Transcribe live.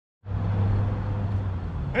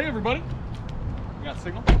Hey everybody, we got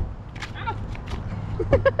signal. Ah.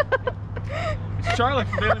 It's Charlie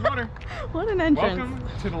from Daily Motor. What an entrance. Welcome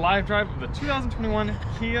to the live drive of the 2021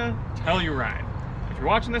 Kia Telluride. If you're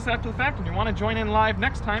watching this after the fact and you want to join in live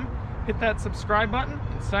next time, hit that subscribe button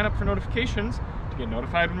and sign up for notifications to get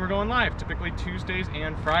notified when we're going live, typically Tuesdays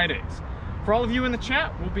and Fridays. For all of you in the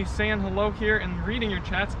chat, we'll be saying hello here and reading your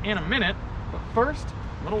chats in a minute, but first,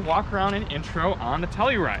 a little walk around and intro on the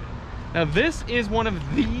Telluride. Now this is one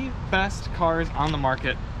of the best cars on the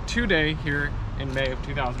market today here in May of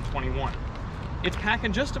 2021. It's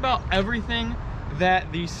packing just about everything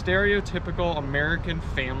that the stereotypical American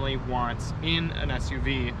family wants in an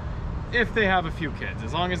SUV if they have a few kids.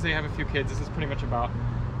 As long as they have a few kids, this is pretty much about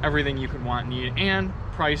everything you could want and need, and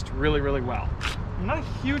priced really, really well. I'm not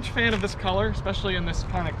a huge fan of this color, especially in this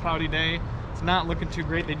kind of cloudy day. It's not looking too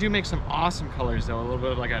great. They do make some awesome colors though, a little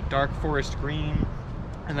bit of like a dark forest green,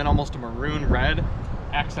 and then almost a maroon red.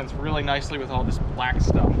 Accents really nicely with all this black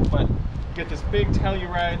stuff. But you get this big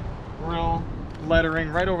Telluride grille lettering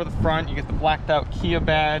right over the front. You get the blacked out Kia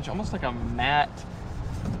badge, almost like a matte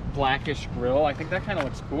blackish grille. I think that kind of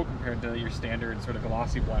looks cool compared to your standard sort of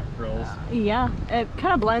glossy black grills. Yeah, it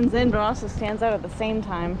kind of blends in but also stands out at the same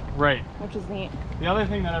time. Right. Which is neat. The other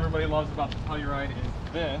thing that everybody loves about the Telluride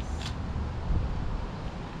is this.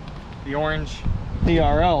 The orange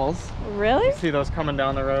DRLs. Really? You see those coming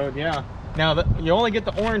down the road, yeah. Now, you only get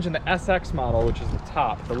the orange in the SX model, which is the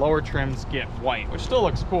top. The lower trims get white, which still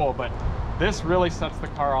looks cool, but this really sets the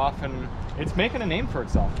car off, and it's making a name for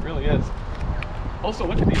itself. It really is. Also,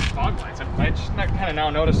 look at these fog lights. I just kind of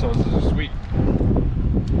now notice those. Those are sweet.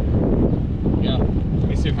 Yeah, let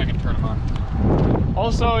me see if I can turn them on.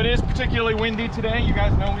 Also, it is particularly windy today. You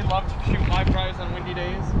guys know we love to shoot live drives on windy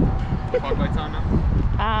days. Fog lights on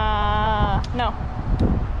now? No.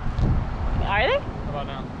 Are they? How about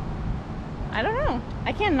now? I don't know.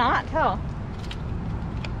 I cannot tell.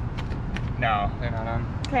 No, they're not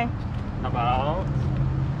on. Okay. How about...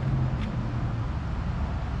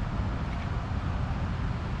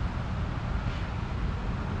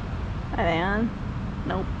 Are they on?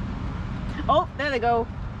 Nope. Oh, there they go.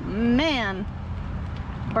 Man.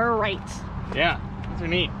 Bright. Yeah, those are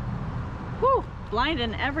neat. Whew.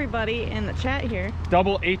 Blinding everybody in the chat here.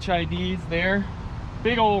 Double HIDs there.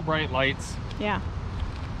 Big old bright lights. Yeah.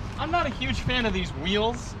 I'm not a huge fan of these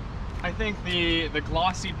wheels. I think the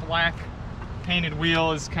glossy black painted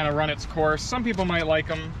wheel has kind of run its course. Some people might like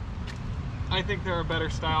them. I think there are better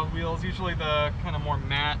styled wheels. Usually the kind of more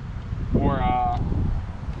matte or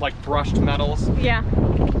like brushed metals. Yeah.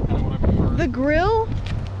 Kind of what I prefer. The grille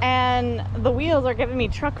and the wheels are giving me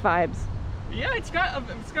truck vibes. Yeah, it's got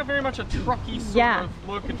very much a trucky sort of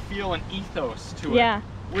look and feel and ethos to it. Yeah,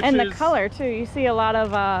 and the color too. You see a lot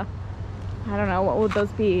of I don't know, what would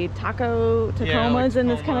those be? Tacomas like in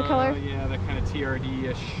this kind of color? Yeah, that kind of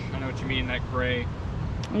TRD-ish. I know what you mean, that gray.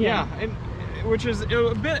 Yeah, and, which is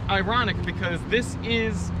a bit ironic because this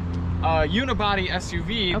is a unibody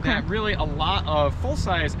SUV that really a lot of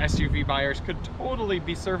full-size SUV buyers could totally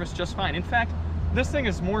be serviced just fine. In fact, this thing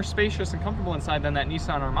is more spacious and comfortable inside than that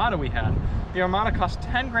Nissan Armada we had. The Armada cost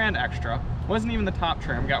 10 grand extra, wasn't even the top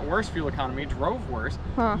trim, got worse fuel economy, drove worse.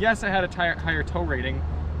 Yes, it had a higher tow rating,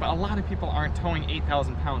 but a lot of people aren't towing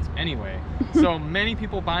 8,000 pounds anyway. So many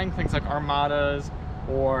people buying things like Armadas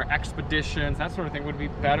or Expeditions, that sort of thing, would be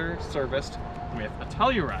better serviced with a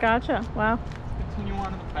Telluride. Gotcha, wow. Let's continue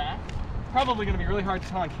on to the back. Probably gonna be really hard to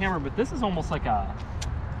tell on camera, but this is almost like a,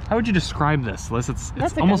 how would you describe this, Liz? It's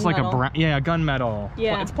almost like a gunmetal.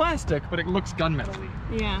 Yeah. It's plastic, but it looks gunmetal-y.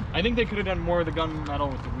 Yeah. I think they could have done more of the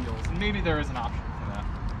gunmetal with the wheels, and maybe there is an option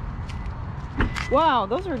for that. Wow,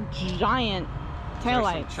 those are giant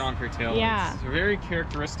taillights. Chonker taillights. Yeah. It's a very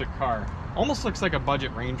characteristic car. Almost looks like a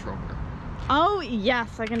budget Range Rover. Oh,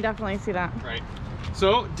 yes, I can definitely see that. Right.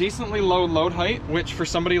 So, decently low load height, which for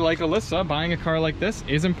somebody like Alyssa, buying a car like this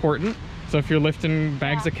is important. So if you're lifting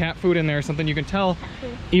bags of cat food in there or something, you can tell,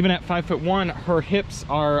 even at 5'1", her hips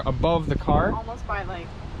are above the car. Almost by like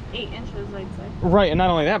 8 inches, I'd say. Right, and not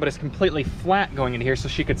only that, but it's completely flat going into here, so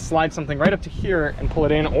she could slide something right up to here and pull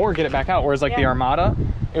it in or get it back out. Whereas like the Armada,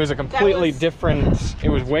 it was a completely different, it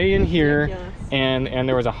was way in here, and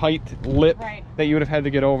there was a height lip that you would have had to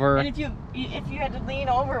get over. And if you had to lean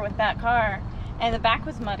over with that car, and the back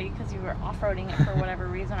was muddy because you were off-roading it for whatever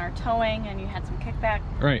reason, or towing, and you had some kickback.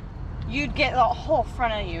 Right. You'd get the whole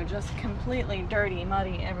front of you just completely dirty,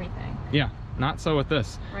 muddy, everything. Yeah, not so with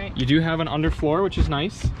this. Right. You do have an underfloor, which is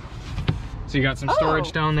nice. So you got some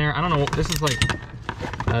storage down there. I don't know, this is like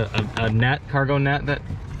a net, cargo net that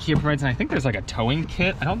Kia provides, and I think there's like a towing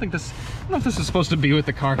kit. I don't know if this is supposed to be with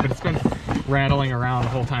the car, but it's been rattling around the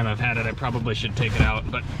whole time I've had it. I probably should take it out,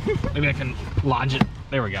 but maybe I can lodge it.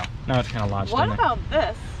 There we go. Now it's kind of lodged in there. What about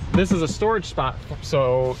this? This is a storage spot,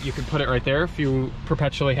 so you could put it right there if you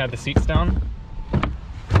perpetually had the seats down.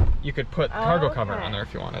 You could put cargo cover on there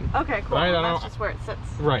if you wanted. Okay, cool. Right, that's just where it sits.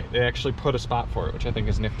 Right, they actually put a spot for it, which I think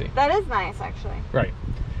is nifty. That is nice, actually. Right,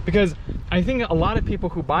 because I think a lot of people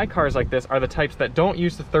who buy cars like this are the types that don't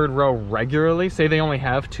use the third row regularly. Say they only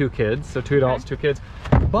have 2 kids, so 2 adults, 2 kids.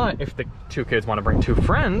 But if the 2 kids want to bring 2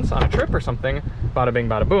 friends on a trip or something, bada bing,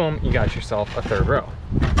 bada boom, you got yourself a third row.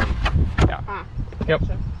 Yeah. Yep.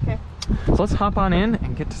 Gotcha. Okay. So let's hop on in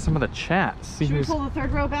and get to some of the chats. See Should we pull the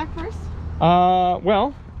third row back first?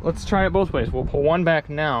 Well, let's try it both ways. We'll pull one back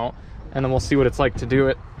now, and then we'll see what it's like to do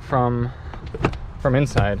it from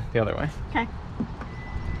inside the other way. Okay.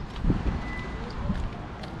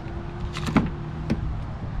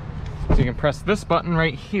 So you can press this button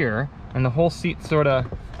right here, and the whole seat sort of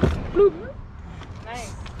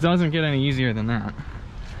Nice. doesn't get any easier than that.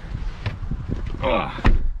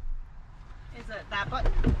 Ugh. Is it that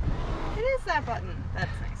button? It is that button.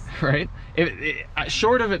 That's nice. Right?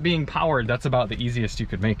 Short of it being powered, that's about the easiest you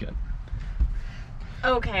could make it.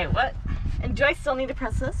 Okay, what? And do I still need to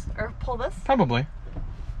press this or pull this? Probably.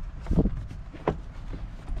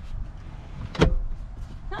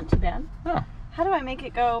 Not too bad. Oh. How do I make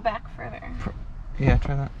it go back further? Yeah,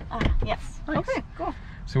 try that. Yes. Nice. Okay, cool.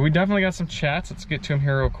 So we definitely got some chats. Let's get to them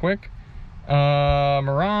here real quick.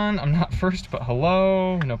 Moran, I'm not first, but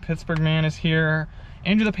hello. You know, Pittsburgh Man is here.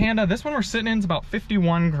 Andrew the Panda, this one we're sitting in is about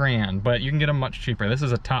 51 grand, but you can get them much cheaper. This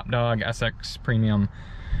is a Top Dog SX Premium.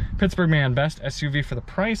 Pittsburgh Man, best SUV for the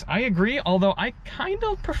price. I agree, although I kind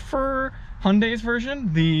of prefer Hyundai's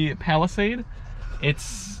version, the Palisade.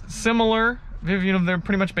 It's similar, you know, they're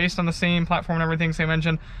pretty much based on the same platform and everything, same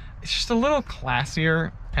engine. It's just a little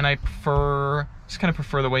classier, and I just kind of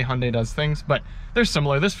prefer the way Hyundai does things, but they're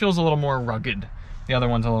similar. This feels a little more rugged. The other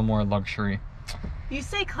one's a little more luxury. You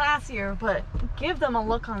say classier, but give them a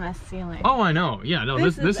look on this ceiling. Oh, I know. Yeah, no,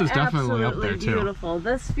 this is definitely up there too. Beautiful.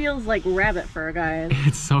 This feels like rabbit fur, guys.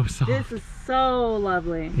 It's so soft. This is so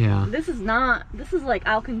lovely. Yeah. This is like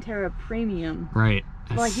Alcantara Premium. Right.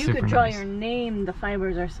 Like you could draw your name, the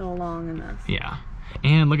fibers are so long in this. Yeah.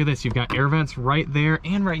 And look at this, you've got air vents right there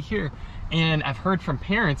and right here. And I've heard from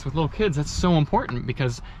parents with little kids, that's so important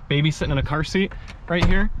because baby sitting in a car seat right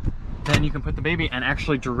here, then you can put the baby and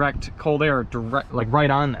actually direct cold air like right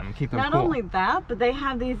on them, keep them cool. Not only that, but they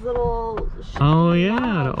have these little oh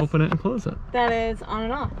yeah, to open it and close it. That is on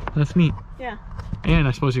and off. That's neat. Yeah. And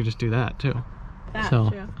I suppose you just do that too. That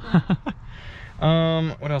too.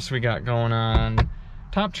 Yeah. What else we got going on?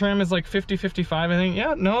 Top trim is like 50, 55, I think.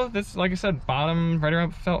 Yeah, no, this, like I said, bottom right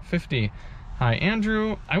around 50. Hi,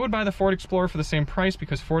 Andrew. I would buy the Ford Explorer for the same price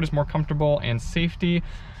because Ford is more comfortable and safety.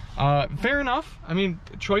 Fair enough. I mean,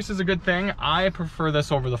 choice is a good thing. I prefer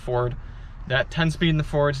this over the Ford. That 10-speed in the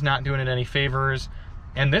Ford's not doing it any favors.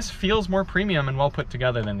 And this feels more premium and well put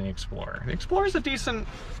together than the Explorer. The Explorer is a decent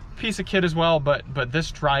piece of kit as well, but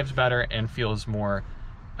this drives better and feels more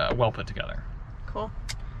well put together. Cool.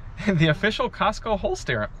 The official Costco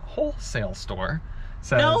wholesale store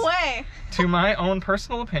says, no way. To my own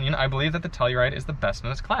personal opinion, I believe that the Telluride is the best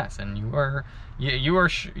in its class, and you are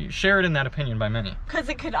shared in that opinion by many. Because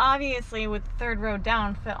it could obviously, with the third row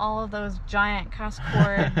down, fit all of those giant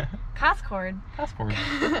Costco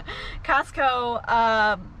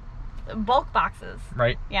bulk boxes.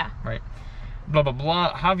 Right. Yeah. Right. Blah blah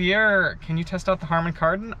blah. Javier, can you test out the Harman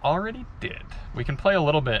Kardon? Already did. We can play a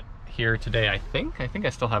little bit here today, I think I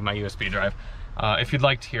still have my USB drive if you'd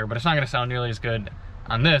like to hear, but it's not going to sound nearly as good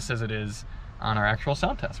on this as it is on our actual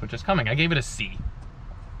sound test, which is coming. I gave it a C.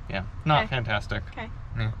 Yeah, not fantastic. Okay.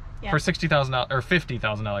 Yeah. Yeah. For $60,000 or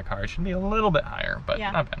 $50,000 car, it should be a little bit higher, but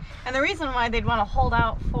not bad. And the reason why they'd want to hold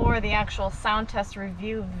out for the actual sound test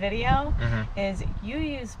review video is you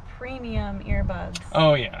use premium earbuds.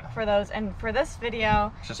 Oh yeah. For those, and for this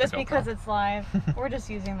video, just because it's live, we're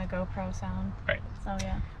just using the GoPro sound. Right. So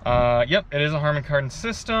yeah. Yep, it is a Harman Kardon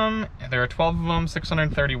system. There are 12 of them,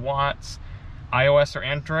 630 watts. iOS or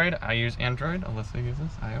Android. I use Android. Alyssa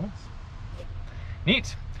uses iOS.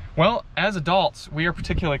 Neat. Well, as adults, we are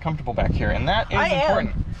particularly comfortable back here, and that is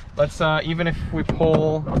important. Let's, even if we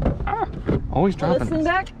pull, always dropping this.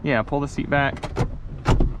 Back? Yeah, pull the seat back.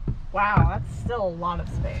 Wow, that's still a lot of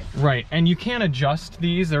space. Right, and you can adjust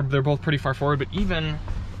these. They're both pretty far forward, but even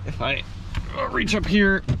if I reach up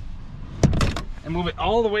here and move it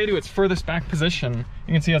all the way to its furthest back position,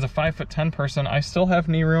 you can see as a 5'10" person, I still have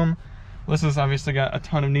knee room. Alyssa's obviously got a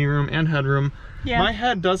ton of knee room and headroom. Yeah. My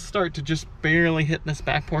head does start to just barely hit this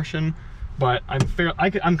back portion, but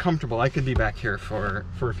I'm comfortable. I could be back here for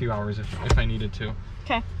a few hours if I needed to.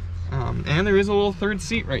 Okay. And there is a little third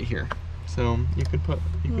seat right here, so you could put.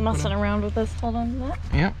 Messing around with this. Hold on to that.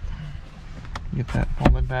 Yep. Get that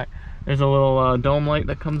folded back. There's a little dome light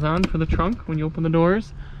that comes on for the trunk when you open the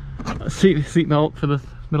doors. Seat belt for the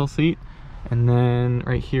middle seat, and then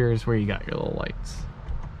right here is where you got your little lights.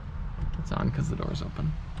 It's on because the door's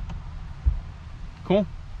open. Cool.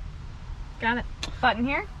 Got it. Button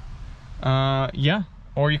here? Yeah.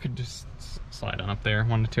 Or you could just slide on up there,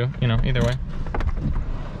 1 to 2. You know, either way.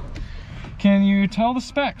 Can you tell the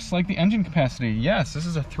specs, like the engine capacity? Yes, this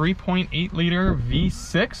is a 3.8 liter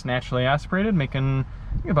V6, naturally aspirated, making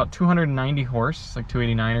I think about 290 horse, like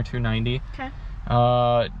 289 or 290. Okay.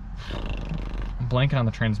 I'm blanking on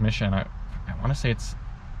the transmission. I want to say it's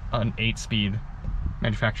an 8-speed,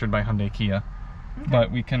 manufactured by Hyundai Kia. Okay.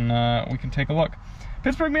 But we can take a look.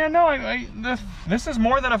 Pittsburgh Man, no, this is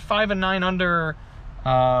more than a 5 and 9 under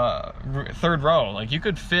third row. Like you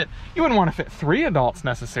wouldn't want to fit 3 adults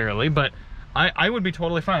necessarily, but I would be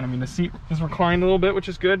totally fine. I mean, the seat is reclined a little bit, which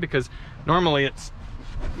is good because normally it's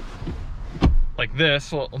like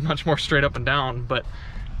this, much more straight up and down, but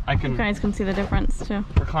you guys can see the difference too.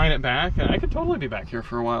 Recline it back, and I could totally be back here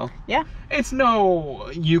for a while. Yeah. It's no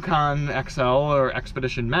Yukon XL or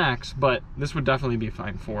Expedition Max, but this would definitely be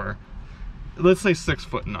fine for, let's say, 6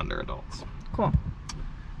 foot and under adults. Cool.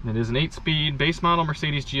 It is an 8-speed base model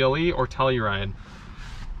Mercedes GLE or Telluride.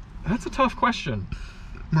 That's a tough question.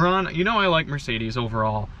 Moran, you know I like Mercedes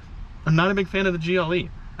overall. I'm not a big fan of the GLE.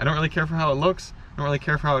 I don't really care for how it looks. I don't really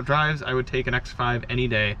care for how it drives. I would take an X5 any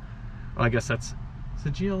day. Well, I guess that's the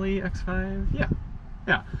GLE X5? Yeah.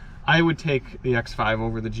 Yeah. I would take the X5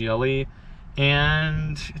 over the GLE.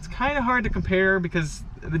 And it's kind of hard to compare because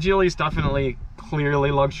the GLE is definitely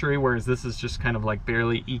clearly luxury, whereas this is just kind of like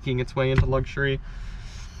barely eking its way into luxury.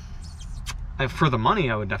 For the money,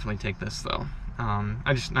 I would definitely take this though. I'm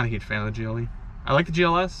just not a huge fan of the GLE. I like the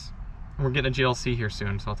GLS, and we're getting a GLC here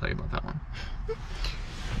soon, so I'll tell you about that one.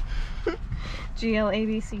 GL, A,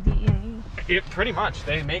 B, C, D, E, and E. It, pretty much.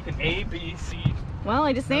 They make an A, B, C. Well,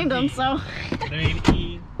 I just named them, so. They made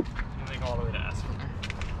E, and they go all the way to S from there.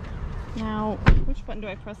 Now, which button do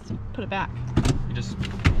I press to put it back? You just.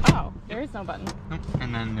 Oh, there is no button. Nope.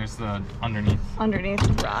 And then there's the underneath.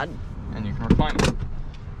 Underneath rod. And you can recline it.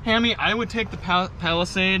 Hammy, I would take the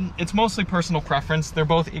Palisade. It's mostly personal preference. They're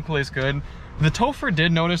both equally as good. The TheTopher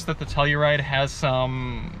did notice that the Telluride has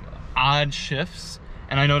some odd shifts,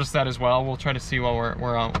 and I noticed that as well. We'll try to see while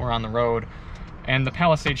we're on the road. And the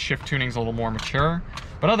Palisade shift tuning is a little more mature.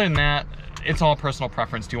 But other than that, it's all personal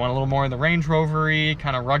preference. Do you want a little more of the Range Rover-y,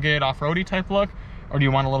 kind of rugged, off-roady type look? Or do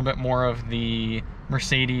you want a little bit more of the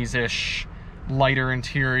Mercedes-ish, lighter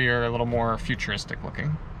interior, a little more futuristic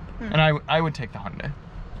looking? And I would take the Hyundai.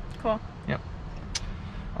 Cool. Yep.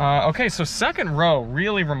 Okay, so second row,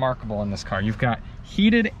 really remarkable in this car. You've got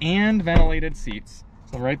heated and ventilated seats.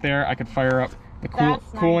 So right there, I could fire up the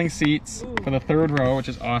cooling seats for the third row, which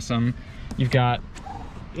is awesome. You've got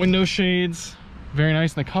window shades, very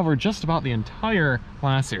nice. And they cover just about the entire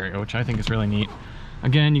glass area, which I think is really neat.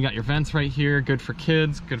 Again, you got your vents right here, good for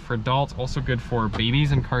kids, good for adults, also good for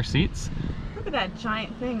babies in car seats. Look at that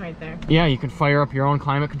giant thing right there. Yeah, you can fire up your own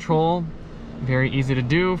climate control. Very easy to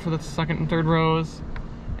do for the second and third rows.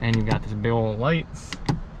 And you've got this big old lights.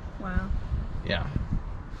 Wow. Yeah.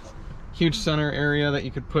 Huge center area that you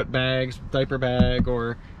could put bags, diaper bag,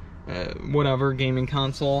 or whatever, gaming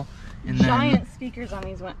console. And giant speakers on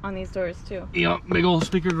these doors too. Yep, big old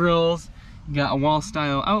speaker grills. You got a wall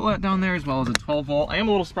style outlet down there as well as a 12 volt. I am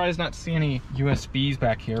a little surprised not to see any USBs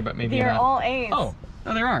back here, but maybe they're all A's. Oh,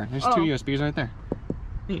 no, there are. There's 2 USBs right there.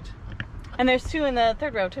 Neat. And there's 2 in the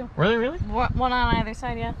third row too. Were there really? One on either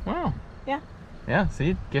side, yeah. Wow. Yeah. Yeah,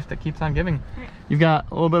 see, gift that keeps on giving. Right. You've got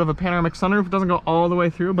a little bit of a panoramic sunroof. It doesn't go all the way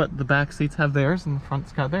through, but the back seats have theirs and the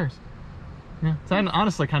front's got theirs. Yeah, it's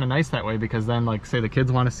honestly kind of nice that way because then, like, say the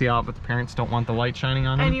kids want to see out, but the parents don't want the light shining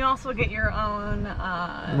on them. And you also get your own...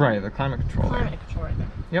 right, the climate control there. Climate control right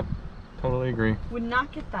there. Yep, totally agree. Would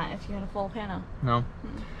not get that if you had a full panel. No.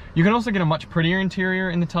 You can also get a much prettier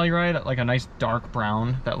interior in the Telluride, like a nice dark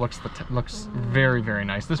brown that looks very, very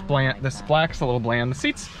nice. This black's a little bland. The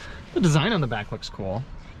seats, the design on the back looks cool.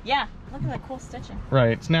 Yeah, look at that cool stitching.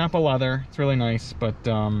 Right, it's Napa leather. It's really nice, but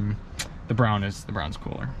the brown's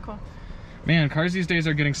cooler. Cool. Man, cars these days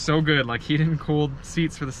are getting so good, like heated and cooled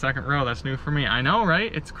seats for the second row. That's new for me. I know,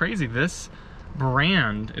 right? It's crazy. This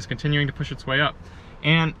brand is continuing to push its way up.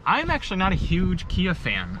 And I'm actually not a huge Kia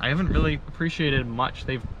fan. I haven't really appreciated much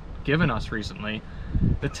they've given us recently.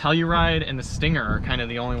 the Telluride and the Stinger are kind of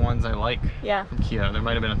the only ones I like from Kia. There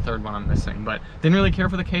might have been a third one I'm missing, but didn't really care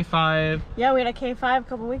for the K5. Yeah, we had a K5 a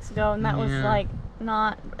couple weeks ago, and that was like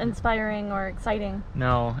not inspiring or exciting.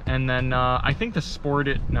 No, and then I think the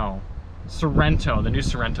Sorrento, the new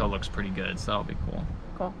Sorrento looks pretty good, so that'll be cool.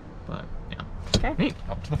 Cool. But yeah. Okay. Neat.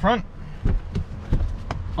 Up to the front.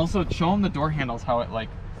 Also, show them the door handles, how it like.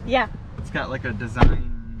 Yeah. It's got like a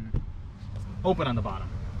design. Open on the bottom.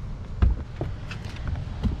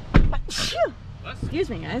 Excuse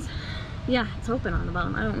me, guys. Yeah, it's open on the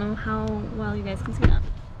bottom. I don't know how well you guys can see that.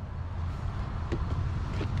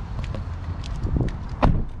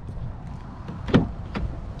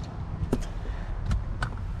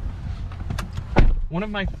 One of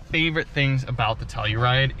my favorite things about the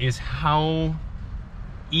Telluride is how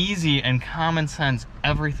easy and common sense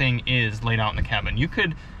everything is laid out in the cabin. You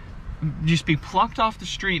could just be plucked off the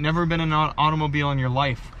street, never been in an automobile in your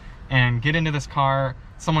life, and get into this car.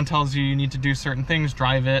 Someone tells you you need to do certain things,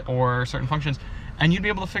 drive it, or certain functions, and you'd be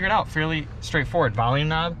able to figure it out fairly straightforward. Volume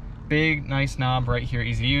knob, big, nice knob right here,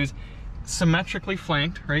 easy to use. Symmetrically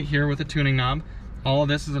flanked right here with a tuning knob. All of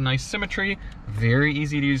this is a nice symmetry, very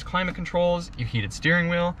easy to use climate controls, your heated steering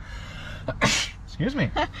wheel. Excuse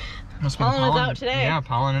me. Must be pollen is out today. Yeah,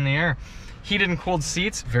 pollen in the air. Heated and cooled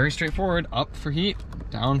seats, very straightforward. Up for heat,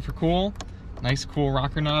 down for cool. Nice cool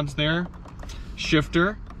rocker knobs there.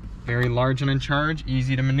 Shifter, very large and in charge,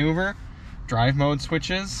 easy to maneuver. Drive mode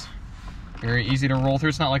switches, very easy to roll through.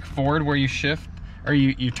 It's not like Ford where you shift, or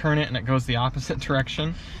you turn it and it goes the opposite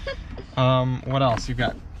direction. What else? You've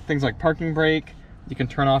got things like parking brake. You can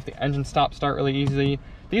turn off the engine stop-start really easily.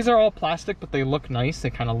 These are all plastic, but they look nice. They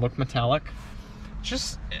kind of look metallic.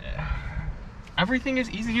 Just... everything is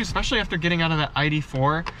easy to use, especially after getting out of that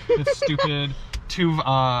ID4 with stupid two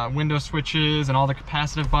window switches and all the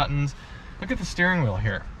capacitive buttons. Look at the steering wheel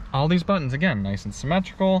here. All these buttons, again, nice and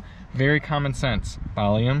symmetrical, very common sense.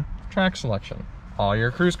 Volume, track selection, all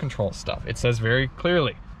your cruise control stuff. It says very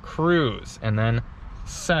clearly, cruise, and then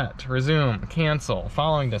set, resume, cancel,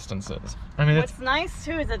 following distances. I mean, what's nice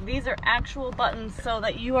too is that these are actual buttons so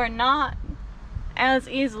that you are not as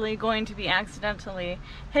easily going to be accidentally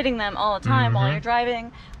hitting them all the time while you're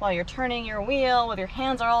driving, while you're turning your wheel, with your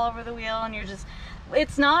hands are all over the wheel, and you're just,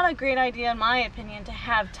 it's not a great idea in my opinion to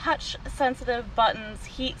have touch sensitive buttons,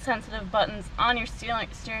 heat sensitive buttons on your steering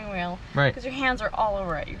wheel, because your hands are all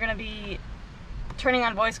over it. You're going to be turning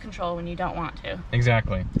on voice control when you don't want to.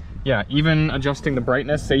 Exactly. Yeah, even adjusting the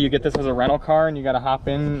brightness. Say you get this as a rental car and you got to hop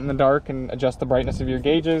in the dark and adjust the brightness of your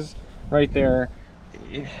gauges right there.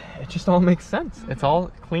 It just all makes sense. It's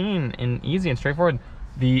all clean and easy and straightforward.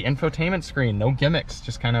 The infotainment screen, no gimmicks,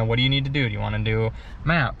 just kind of what do you need to do? Do you want to do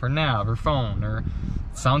map or nav or phone or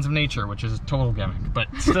sounds of nature, which is a total gimmick, but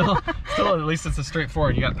still at least it's a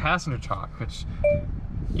straightforward. You got passenger talk, which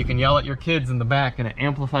you can yell at your kids in the back and it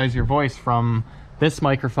amplifies your voice from this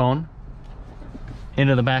microphone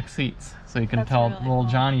into the back seats, so you can tell really little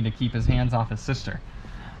Johnny to keep his hands off his sister.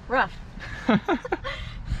 Rough.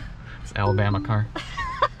 It's Alabama car.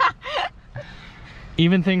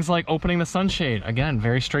 Even things like opening the sunshade, again,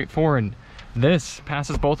 very straightforward. This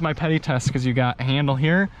passes both my petty tests because you got a handle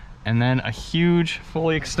here and then a huge,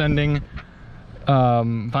 fully extending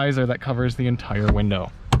visor that covers the entire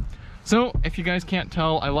window. So, if you guys can't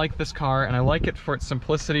tell, I like this car, and I like it for its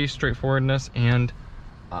simplicity, straightforwardness, and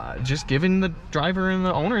just giving the driver and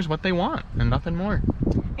the owners what they want, and nothing more.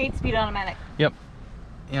 8-speed automatic. Yep.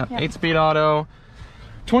 8-speed auto.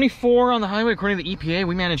 24 on the highway according to the EPA.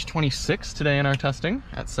 We managed 26 today in our testing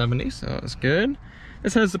at 70, so it was good.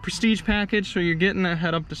 This has the Prestige package, so you're getting a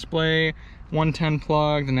head-up display, 110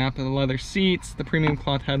 plug, the Napa leather seats, the premium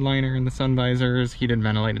cloth headliner and the sun visors, heated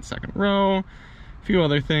ventilated second row, a few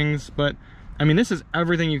other things, but I mean, this is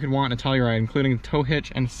everything you could want in a Telluride, including tow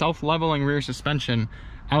hitch and self-leveling rear suspension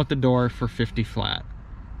out the door for 50 flat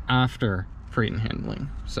after freight and handling.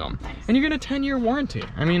 So, nice. And you get a 10-year warranty.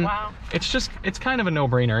 I mean, wow. It's kind of a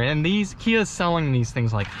no-brainer. And Kia's selling these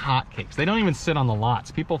things like hotcakes. They don't even sit on the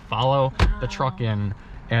lots. People follow the truck in,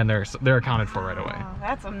 and they're accounted for right away.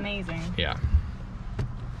 That's amazing. Yeah.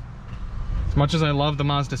 As much as I love the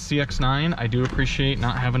Mazda CX-9, I do appreciate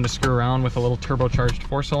not having to screw around with a little turbocharged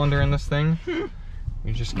 4-cylinder in this thing.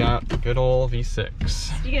 You just got the good old V6.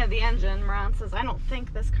 Speaking of the engine, Ron says, I don't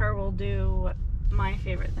think this car will do my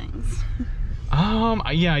favorite things.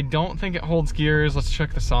 Yeah, I don't think it holds gears. Let's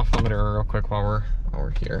check the soft limiter real quick while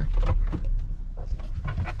we're here.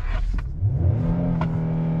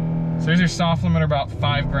 So here's your soft limiter, about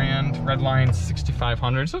 $5,000. Red line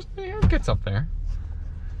 6,500. So yeah, it gets up there.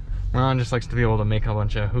 Ron just likes to be able to make a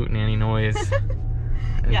bunch of hootenanny noise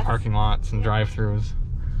in parking lots and drive-thrus.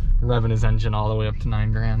 revving his engine all the way up to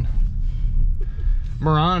 9 grand.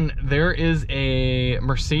 Moran, there is a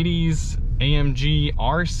Mercedes AMG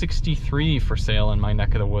R63 for sale in my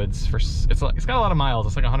neck of the woods. It's got a lot of miles.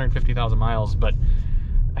 It's like 150,000 miles, but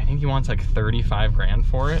I think he wants like 35 grand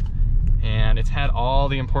for it. And it's had all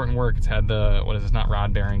the important work. It's had the, what is this, not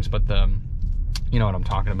rod bearings, but the, you know what I'm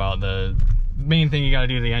talking about, the main thing you got to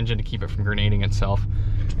do to the engine to keep it from grenading itself,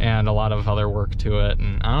 and a lot of other work to it.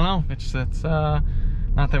 And I don't know, it's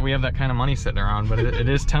not that we have that kind of money sitting around, but it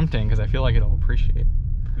is tempting because I feel like it'll appreciate.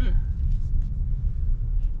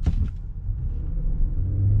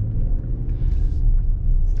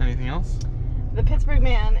 Anything else? The Pittsburgh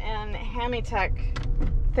Man and Aimee Tech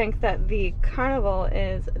think that the Carnival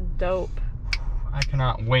is dope. I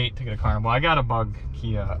cannot wait to get a Carnival. I got a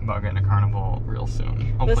Kia bug in a Carnival real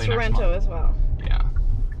soon. Hopefully the Sorrento as well. Yeah.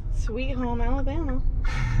 Sweet home Alabama.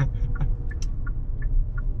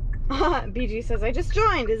 BG says, I just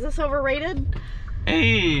joined. Is this overrated?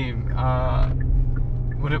 Hey,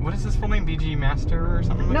 what is this full name? BG Master or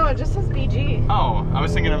something like No, that? it just says BG. Oh, I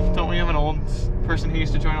was thinking of, don't we have an old person who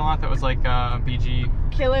used to join a lot that was like BG?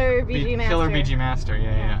 Killer BG Master. Killer BG Master,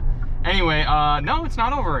 yeah. Anyway, no, it's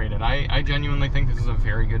not overrated. I genuinely think this is a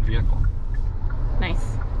very good vehicle.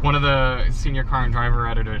 Nice. One of the senior car and driver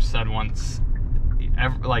editors said once,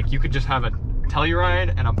 like, you could just have a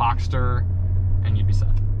Telluride and a Boxster and you'd be set.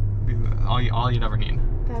 All you'd ever need.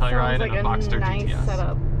 That Telluride sounds like and a Boxster nice GTS.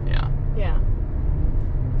 Setup. Yeah. Yeah.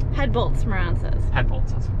 Head bolts, Moran says. Head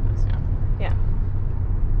bolts, that's what it is, yeah. Yeah.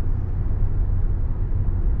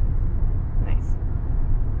 Nice.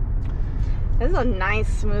 This is a nice,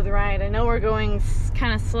 smooth ride. I know we're going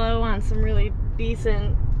kind of slow on some really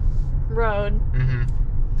decent road.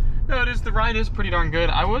 No, the ride is pretty darn good.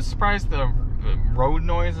 I was surprised the road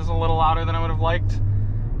noise is a little louder than I would have liked.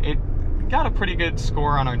 It got a pretty good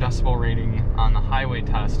score on our decibel rating on the highway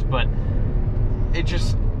test, but it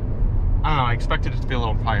just, I don't know, I expected it to be a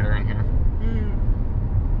little quieter in here.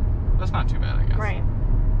 That's not too bad, I guess. Right.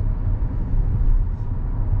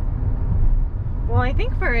 Well, I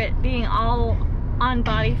think for it being all on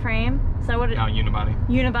body frame, so what? No, unibody.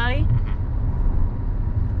 Unibody?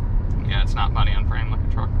 Yeah, it's not body on frame like a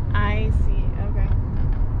truck. I see. Okay.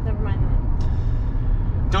 Never mind that.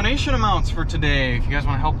 Donation amounts for today. If you guys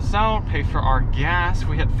want to help us out, pay for our gas.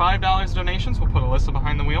 We hit $5 donations. We'll put Alissa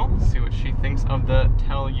behind the wheel. See what she thinks of the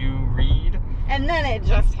Telluride. And then it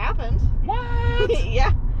just happened. What?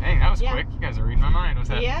 Yeah. Dang, that was quick. You guys are reading my mind. Was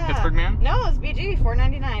that Pittsburgh Man? No, it's BG,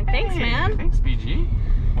 $4.99. Thanks, man. Thanks, BG.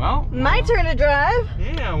 Well, my turn to drive.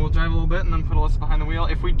 Yeah, we'll drive a little bit and then put Alissa behind the wheel.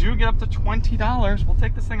 If we do get up to $20, we'll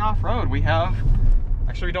take this thing off-road. We have...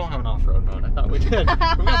 Actually, we don't have an off-road mode. I thought we did.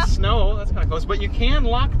 We've got snow. That's kind of close. But you can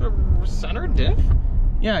lock the center diff.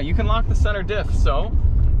 Yeah, you can lock the center diff. So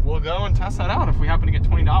we'll go and test that out if we happen to get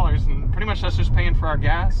 $20. And pretty much that's just paying for our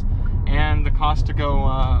gas and the cost to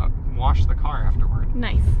go wash the car afterward.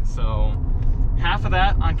 Nice. So half of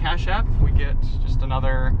that on Cash App. If we get just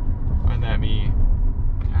another, what would that be?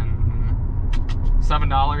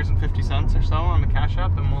 $7.50 or so on the Cash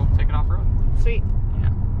App, then we'll take it off-road. Sweet. Yeah.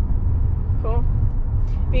 Cool.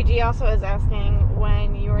 BG also is asking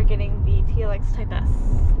when you are getting the TLX Type S.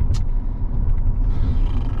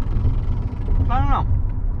 I don't know.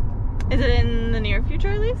 Is it in the near future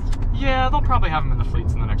at least? Yeah, they'll probably have them in the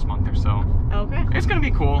fleets in the next month or so. Okay. It's going to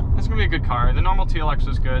be cool. It's going to be a good car. The normal TLX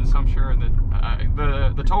was good, so I'm sure that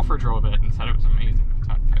the TheTopher drove it and said it was amazing.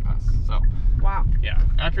 Type S. So. Wow. Yeah,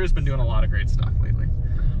 Acura's been doing a lot of great stuff lately.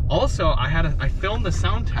 Also, I filmed the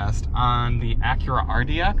sound test on the Acura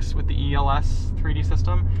RDX with the ELS 3D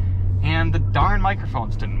system, and the darn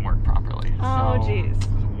microphones didn't work properly. Oh, jeez. It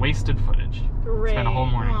was wasted footage. Great. Spent a whole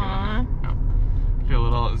morning doing it. No. Do a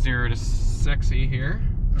little 0 to 60 here.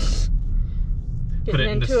 Put it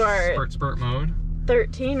into our spurt mode.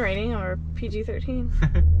 13 rating, or PG-13.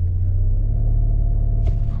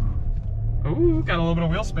 Ooh, got a little bit of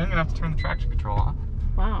wheel spin. Gonna have to turn the traction control off.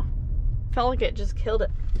 Wow. Felt like it just killed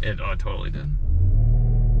it. It totally did.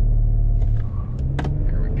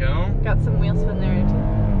 There we go. Got some wheel spin there too.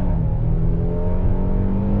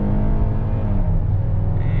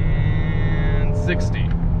 And 60.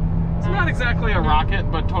 It's not exactly a rocket,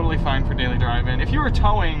 but totally fine for daily driving. If you were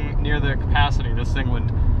towing near the capacity, this thing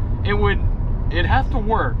it'd have to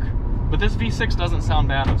work. But this V6 doesn't sound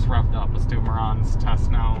bad when it's revved up. Let's do Moran's test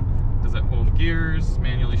now. Does it hold gears?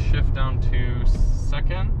 Manually shift down to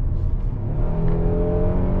second.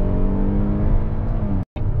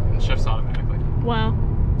 It shifts automatically. Wow.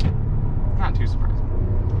 Not too surprising.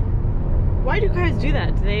 Why do cars do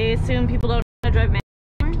that? Do they assume people don't know how to drive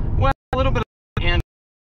manually? Well, a little bit of the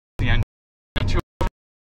engine to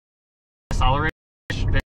accelerate,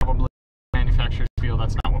 they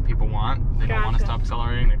people want. They don't want to stop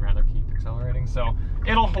accelerating, they'd rather keep accelerating. So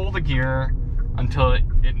it'll hold the gear until it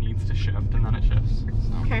needs to shift, and then it shifts.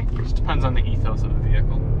 So it just depends on the ethos of the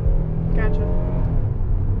vehicle. Gotcha.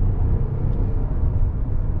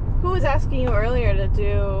 Who was asking you earlier to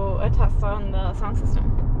do a test on the sound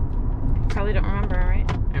system? Probably don't remember, right?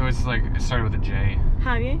 It was like, it started with a J.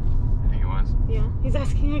 Javier? I think it was. Yeah, he's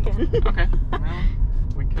asking again. Okay. Well,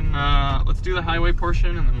 we can, let's do the highway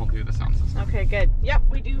portion and then we'll do the sound system. Okay, good. Yep,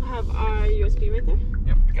 we do have our USB right there.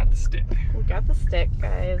 Yep, we got the stick. We got the stick,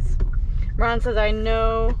 guys. Ron says, I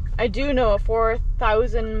do know a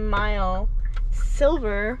 4,000 mile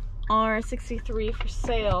silver R63 for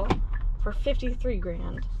sale for 53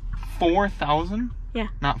 grand. 4,000? Yeah.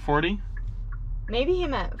 Not 40? Maybe he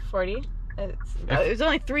meant 40. It was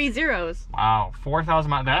only 3 zeros. Wow, 4,000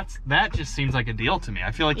 miles. That just seems like a deal to me.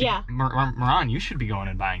 I feel like Moran, you should be going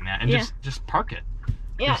and buying that and just park it.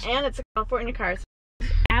 Yeah, and it's a California car, so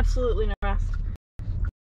there's absolutely no rust.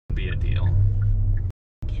 Be a deal.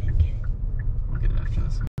 Get it. We'll get it after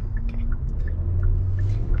this. Okay.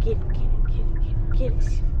 Get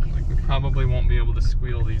it. Like, we probably won't be able to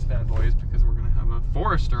squeal these bad boys because we're gonna have a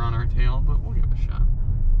Forester on our tail, but we'll give it a shot.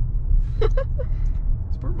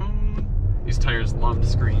 Sport mode. These tires love to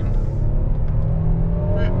scream.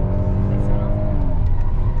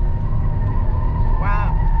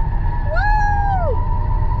 Wow.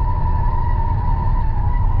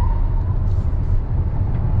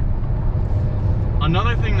 Woo!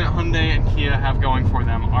 Another thing that Hyundai and Kia have going for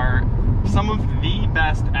them are some of the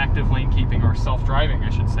best active lane keeping, or self-driving I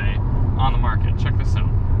should say, on the market. Check this out.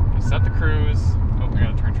 I'm gonna set the cruise. Oh, I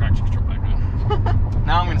gotta turn traction control back on.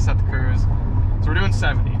 Now I'm gonna set the cruise. So we're doing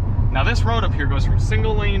 70. Now this road up here goes from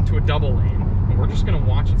single lane to a double lane, and we're just gonna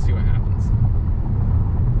watch and see what happens.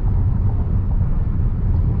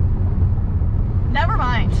 Never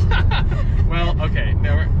mind. Well, okay.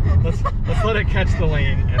 Now let's let it catch the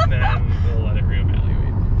lane, and then we'll let it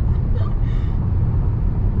reevaluate.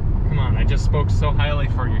 Come on, I just spoke so highly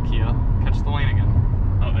for you, Kia. Catch the lane again.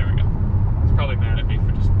 Oh, there we go. It's probably mad at me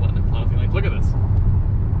for just letting it plow through. Like, look at this.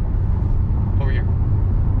 Over here.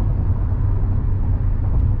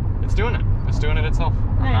 It's doing it. It's doing it itself.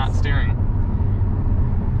 Nice. I'm not steering.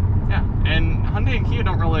 Yeah, and Hyundai and Kia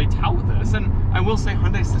don't really tout this, and I will say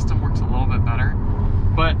Hyundai's system works a little bit better,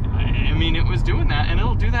 but I mean, it was doing that, and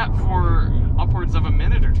it'll do that for upwards of a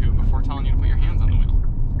minute or two before telling you to put your hands on the wheel.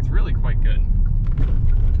 It's really quite good.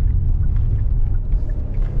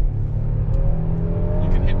 You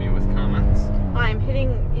can hit me with comments. I'm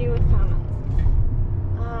hitting you with comments.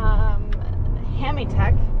 Aimee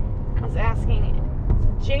Tech is asking,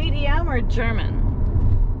 JDM or German?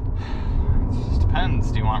 It just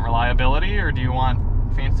depends. Do you want reliability or do you want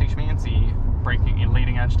fancy schmancy braking and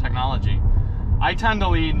leading edge technology? I tend to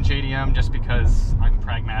lead JDM just because I'm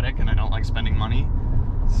pragmatic and I don't like spending money.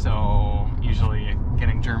 So usually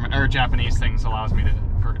getting German or Japanese things allows me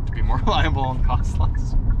for it to be more reliable and cost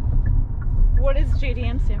less. What does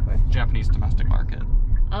JDM stand for? Japanese domestic market.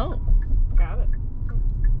 Oh, got it.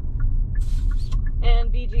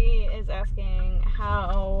 And BG is asking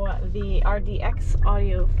how the RDX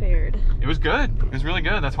audio fared. It was good. It was really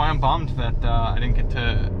good. That's why I'm bummed that I didn't get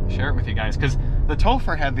to share it with you guys. Because the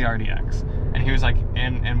TheTopher had the RDX. And he was like,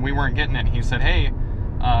 and we weren't getting it. He said, hey,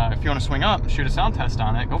 if you want to swing up, shoot a sound test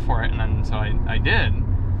on it, go for it. And then so I did.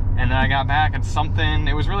 And then I got back and something,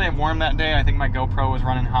 it was really warm that day. I think my GoPro was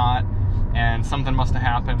running hot. And something must have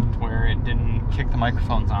happened where it didn't kick the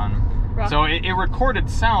microphones on. Rough. So it recorded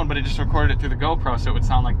sound, but it just recorded it through the GoPro, so it would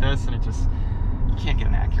sound like this, and it just, you can't get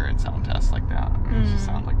an accurate sound test like that. It just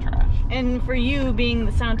sounds like trash. And for you being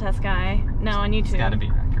the sound test guy now on YouTube, it's gotta be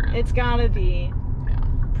accurate. It's gotta be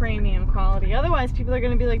premium quality. Otherwise, people are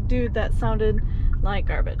gonna be like, dude, that sounded like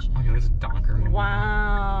garbage. Look at this donker movie.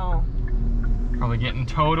 Wow. Probably getting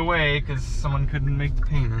towed away because someone couldn't make the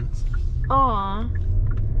payments. Aw.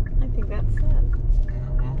 I think that's sad.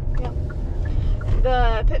 Yep.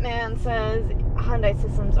 The Pitman says Hyundai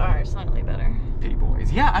systems are slightly better. Big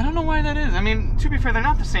boys. Yeah, I don't know why that is. I mean, to be fair, they're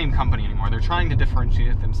not the same company anymore. They're trying to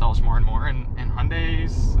differentiate themselves more and more, and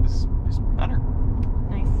Hyundai's is better.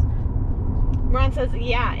 Nice. Ron says,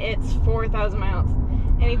 yeah, it's 4,000 miles.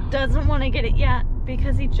 And he doesn't want to get it yet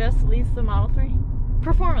because he just leased the Model 3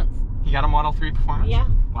 Performance. He got a Model 3 Performance? Yeah.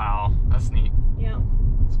 Wow, that's neat. Yeah.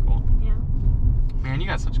 That's cool. Yeah. Man, you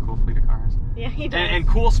got such a cool fleet of cars. Yeah, he does. And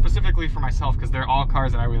cool specifically for myself because they're all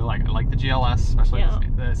cars that I really like. I like the GLS, especially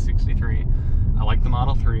the 63. I like the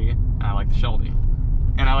Model 3, and I like the Shelby.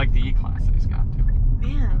 And I like the E-Class that he's got, too.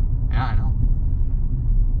 Man. Yeah, I know.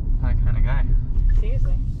 That kind of guy.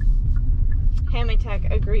 Seriously. Aimee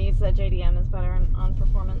Tech agrees that JDM is better on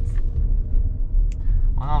performance.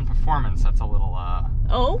 Well, on performance, that's a little,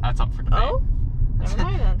 that's up for debate. Oh? Never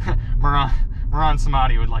mind then. Moran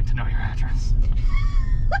Samadi would like to know your address.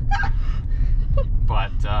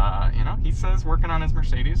 But, you know, he says working on his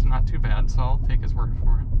Mercedes, not too bad, so I'll take his word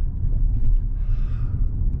for it.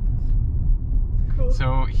 Cool.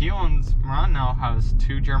 So Moran now has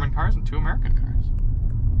 2 German cars and 2 American cars.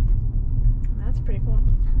 That's pretty cool.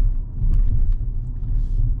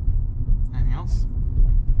 Anything else?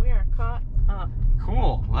 We are caught up.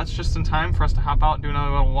 Cool. Well, that's just in time for us to hop out and do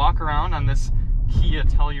another little walk around on this Kia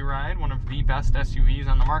Telluride, one of the best SUVs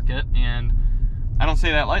on the market, and I don't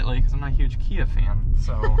say that lightly because I'm not a huge Kia fan,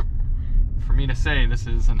 so for me to say this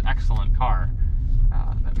is an excellent car,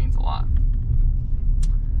 that means a lot.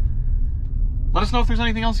 Let us know if there's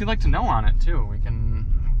anything else you'd like to know on it, too. I'm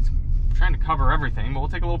trying to cover everything, but we'll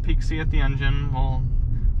take a little peek-see at the engine. We'll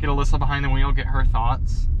get Alissa behind the wheel, get her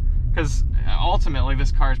thoughts. Because ultimately,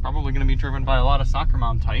 this car is probably going to be driven by a lot of soccer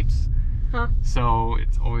mom types. Huh. So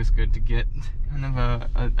it's always good to get kind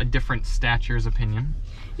of a different stature's opinion.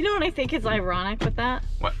 You know what I think is ironic with that?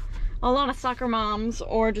 What? A lot of soccer moms,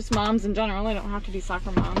 or just moms in general, they don't have to be soccer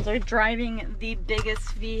moms, are driving the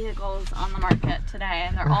biggest vehicles on the market today,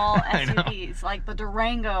 and they're all SUVs. Like the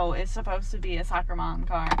Durango is supposed to be a soccer mom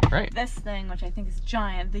car. Right. This thing, which I think is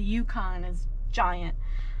giant, the Yukon is giant.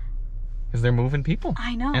 Because they're moving people.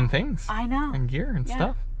 I know. And things. I know. And gear and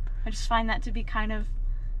stuff. I just find that to be kind of...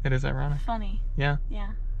 It is ironic. Funny. Yeah.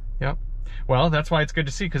 Yeah. Yep. Well, that's why it's good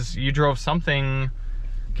to see, because you drove something...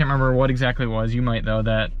 Can't remember what exactly it was. You might, though,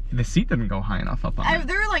 that the seat didn't go high enough up on it.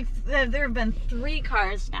 There have been 3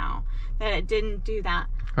 cars now that it didn't do that.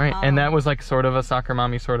 Right, and that was like sort of a soccer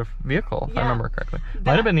mommy sort of vehicle, if I remember correctly.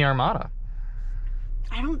 Might have been the Armada.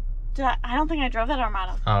 I don't think I drove that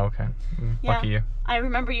Armada. Oh, okay. Lucky you. I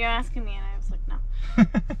remember you asking me, and I was like, no.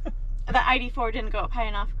 The ID4 didn't go up high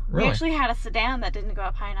enough. Really? We actually had a sedan that didn't go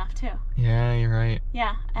up high enough, too. Yeah, you're right.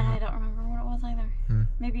 Yeah, and I don't remember what it was either.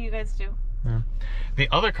 Maybe you guys do. Yeah. The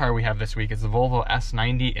other car we have this week is the Volvo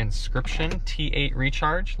S90 Inscription T8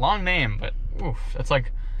 Recharge. Long name, but oof, it's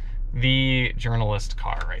like the journalist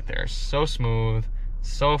car right there. So smooth,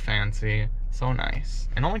 so fancy, so nice,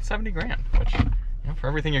 and only 70 grand, which, you know, for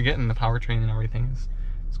everything you're getting, the powertrain and everything is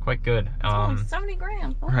quite good. It's only 70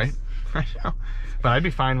 grand. Folks. Right. I know. But I'd be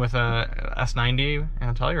fine with a S90 and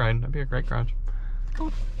a Telluride. That'd be a great garage.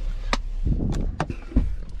 Cool.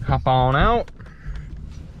 Hop on out.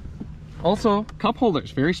 Also, cup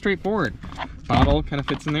holders, very straightforward. Bottle kind of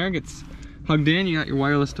fits in there, gets hugged in. You got your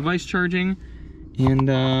wireless device charging, and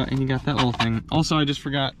you got that little thing. Also, I just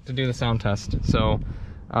forgot to do the sound test, so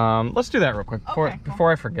let's do that real quick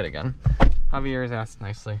before I forget again. Javier's asked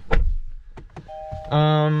nicely.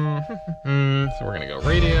 So we're gonna go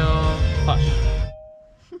radio. Hush.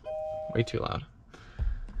 Way too loud.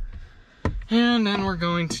 And then we're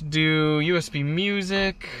going to do USB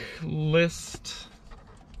music list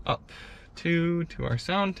up to our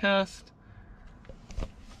sound test.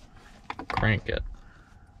 Crank it.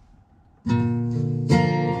 This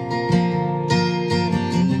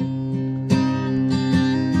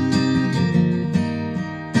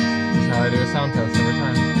is how I do a sound test every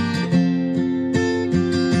time.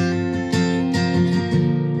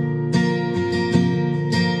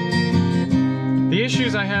 The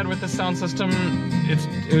issues I had with the sound system,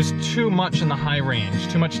 it was too much in the high range,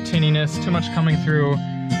 too much tinniness, too much coming through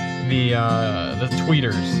the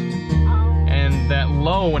tweeters, and that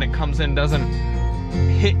low when it comes in doesn't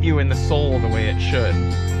hit you in the soul the way it should.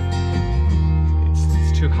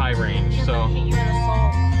 It's too high range. So hit you in the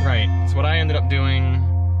soul. Right. So what I ended up doing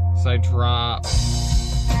is I dropped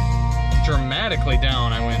dramatically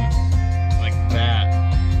down. I went like that,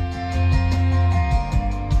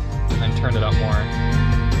 and then turned it up more.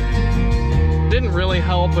 Didn't really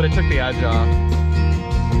help, but it took the edge off.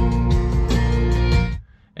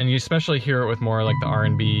 And you especially hear it with more like the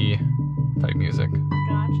R&B type music.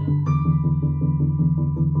 Gotcha.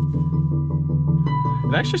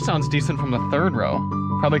 It actually sounds decent from the 3rd row.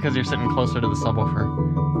 Probably because you're sitting closer to the subwoofer.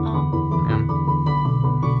 Oh. Yeah.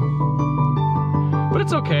 But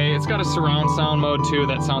it's okay. It's got a surround sound mode too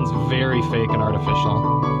that sounds very fake and artificial.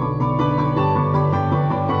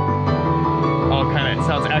 All kind of, it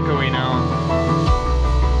sounds echoey now.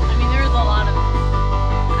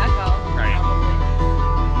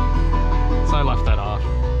 I left that off.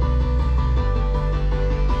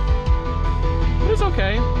 It was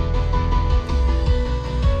okay.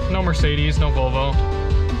 No Mercedes, no Volvo.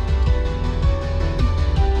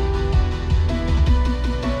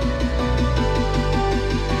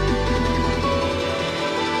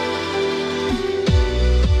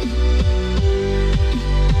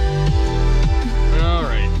 All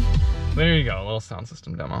right. There you you go, a little sound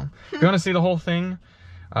system demo. If you want to see the whole thing,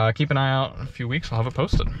 keep an eye out. In a few weeks, I'll have it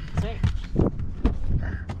posted. Sweet.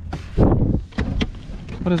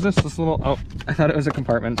 What is this? This little, oh, I thought it was a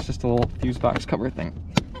compartment. It's just a little fuse box cover thing.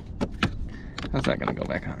 How's that gonna go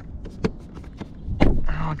back on?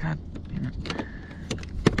 Oh, God damn it.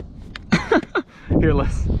 Here,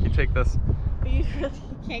 Liz, you take this. You really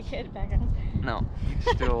can't get it back on. No, you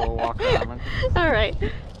still walk around. All right.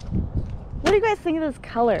 What do you guys think of this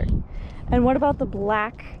color? And what about the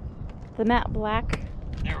black, the matte black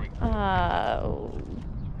There we go.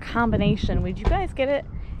 combination? Would you guys get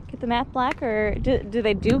the matte black, or do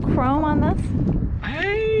they do chrome on this?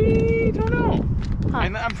 I don't know. Huh.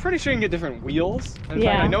 I'm pretty sure you can get different wheels. In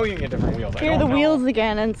Yeah. fact, I know you can get different wheels. Here are the wheels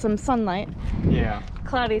again, and some sunlight. Yeah.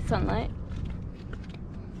 Cloudy sunlight.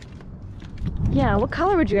 Yeah, what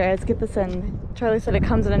color would you guys get this in? Charlie said it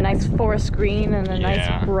comes in a nice forest green and a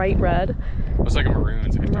nice bright red. It's like a maroon,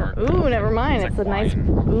 it's like a dark. Ooh, never mind. It's It's like a nice.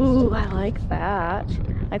 wine. Ooh, I like that. That's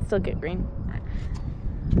really good. I'd still get green.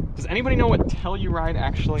 Does anybody know what Telluride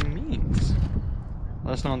actually means?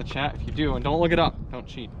 Let us know in the chat if you do, and don't look it up. Don't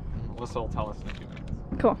cheat. Alyssa will tell us in a few minutes.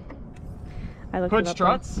 Cool. I looked Hood it up.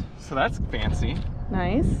 struts, so that's fancy.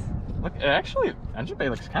 Nice. Look, actually, engine bay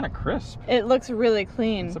looks kind of crisp. It looks really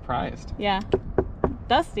clean. I'm surprised. Yeah.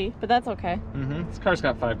 Dusty, but that's okay. Mm-hmm. This car's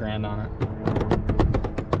got $5 grand on it.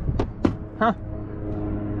 Huh.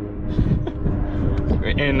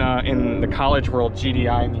 In the college world,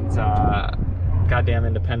 GDI means goddamn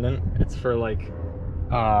independent. It's for like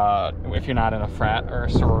if you're not in a frat or a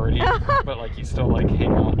sorority, but like you still like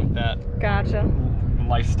hang out with that Gotcha.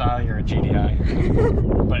 lifestyle, you're a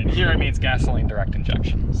GDI. But here it means gasoline direct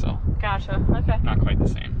injection, so Gotcha. Okay. not quite the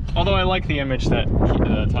same. Although I like the image that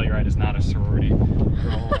Telluride is not a sorority girl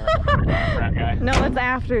or a frat guy. No, it's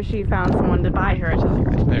after she found someone to buy her a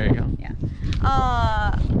Telluride. There you go. Yeah.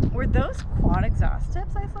 Were those quad exhaust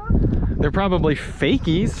tips I saw? They're probably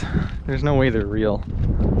fakies. There's no way they're real.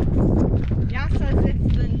 Yeah, says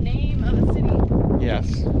it's the name of a city.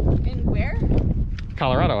 Yes. In where?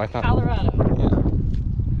 Colorado, I thought. Colorado. Yeah.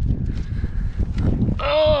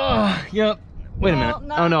 Oh, yep. Wait a minute.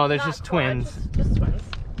 Not, oh no, there's not just quad, twins. Just twins.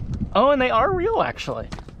 Oh, and they are real actually.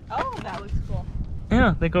 Oh, that looks cool.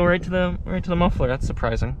 Yeah, they go right to the muffler. That's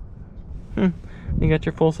surprising. You got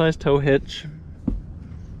your full-size tow hitch.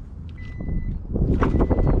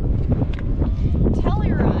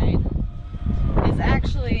 Telluride is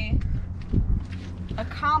actually a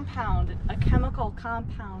compound, a chemical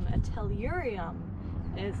compound. A tellurium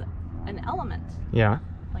is an element. Yeah.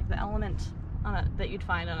 Like the element that you'd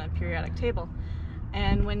find on a periodic table.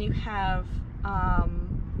 And when you have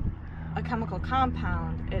a chemical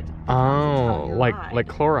compound, it becomes a telluride. like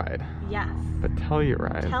chloride. Yes. But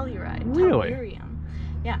Telluride. Telluride. Really? Tellurium.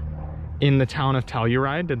 Yeah. In the town of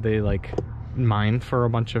Telluride, did they like mine for a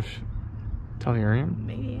bunch of tellurium?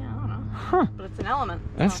 Maybe, I don't know. Huh. But it's an element.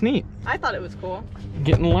 That's so neat. I thought it was cool.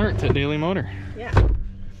 Getting learnt at Daily Motor. Yeah.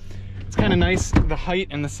 It's kind of nice, the height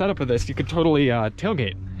and the setup of this. You could totally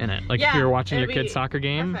tailgate in it. Like if you're watching your kid's soccer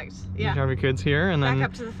game. Perfect. You Yeah. have your kids here and then... Back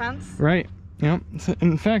up to the fence. Right. Yep. So,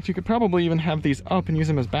 in fact, you could probably even have these up and use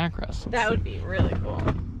them as backrests. That would be really cool.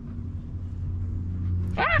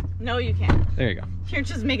 Ah! No, you can't. There you go. You're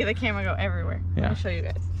just making the camera go everywhere. Yeah. Let me show you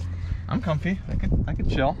guys. I'm comfy. I could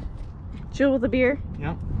chill. Chill with a beer.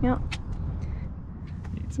 Yep. Yep.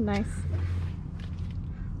 It's nice.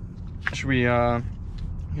 Should we give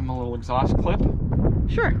him a little exhaust clip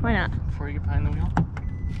Sure, why not? before you get behind the wheel?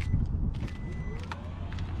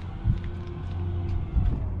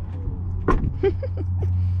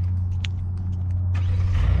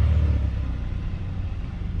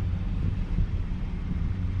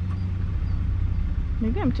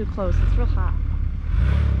 Maybe I'm too close. It's real hot.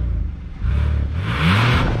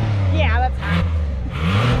 Yeah, that's hot.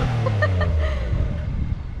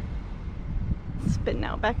 Spitting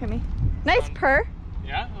out back at me. Nice purr.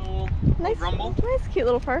 Yeah, a little Nice, rumble. nice, cute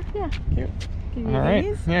little purr. Yeah. Cute. Give you All right.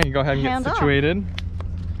 these. Yeah, you go ahead and Hand get off. situated.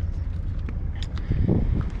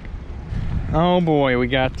 Oh boy, we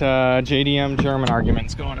got JDM German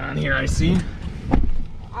arguments going on here, I see.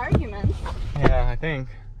 Arguments? Yeah, I think.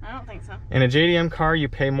 I don't think so. In a JDM car, you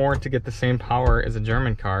pay more to get the same power as a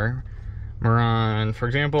German car. Moran, for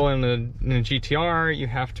example, in a GTR, you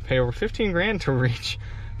have to pay over 15 grand to reach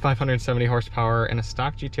 570 horsepower, and a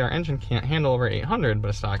stock GTR engine can't handle over 800, but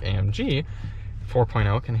a stock AMG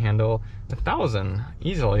 4.0 can handle 1,000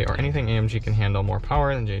 easily, or anything AMG can handle more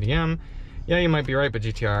power than JDM. Yeah, you might be right, but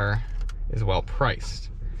GTR is well priced.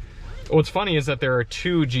 What's funny is that there are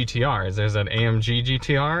two GTRs. There's an AMG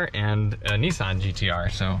GTR and a Nissan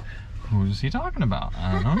GTR, so who's he talking about?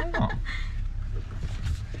 I don't know.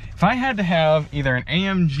 If I had to have either an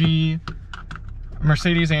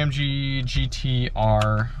Mercedes AMG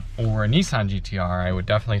GTR or a Nissan GTR, I would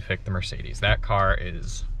definitely pick the Mercedes. That car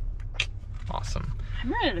is awesome.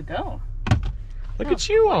 I'm ready to go. Look at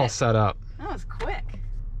you all set up. That was quick.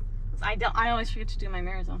 I always forget to do my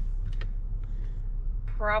mirrors on.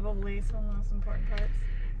 Probably some of the most important parts.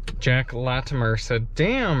 Jack Latimer said,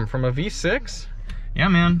 damn, from a V6? Yeah,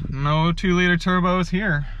 man, no 2-liter turbos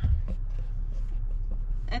here.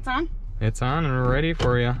 It's on? It's on and we're ready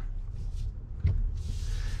for you.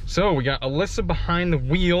 So we got Alissa behind the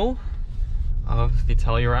wheel of the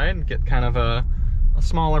Telluride. Get kind of a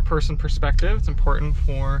smaller person perspective. It's important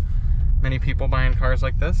for many people buying cars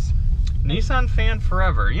like this. Nissan fan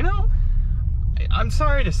forever. You know, I'm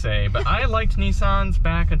sorry to say, but I liked Nissans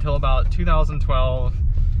back until about 2012.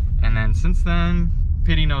 And then since then,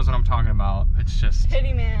 Pity knows what I'm talking about. It's just...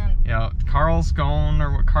 Pity man. You know, Carlos Ghosn,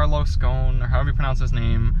 or however you pronounce his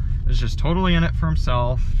name, is just totally in it for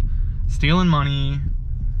himself, stealing money,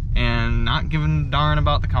 and not giving a darn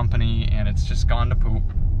about the company, and it's just gone to poop.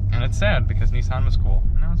 And it's sad, because Nissan was cool.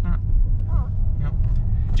 No, it's not. Oh. Yep.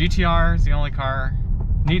 GTR is the only car...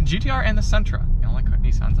 GTR and the Sentra, the only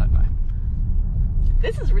Nissans I'd buy.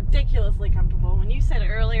 This is ridiculously comfortable. When you said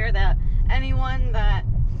earlier that anyone that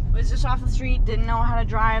was just off the street, didn't know how to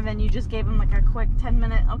drive, and you just gave them like a quick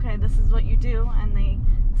 10-minute, okay, this is what you do, and they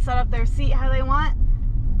set up their seat how they want,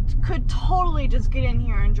 could totally just get in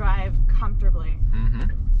here and drive comfortably. Mm-hmm.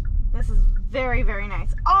 This is very, very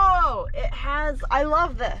nice. Oh, it has, I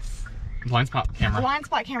love this. Blind spot camera. Blind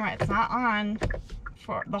spot camera. It's not on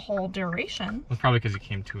for the whole duration. Well, probably because you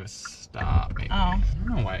came to a stop, maybe. Oh. I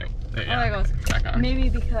don't know why. There it goes. Back on. Maybe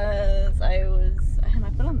because I had my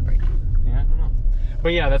foot on the brake. Yeah, I don't know.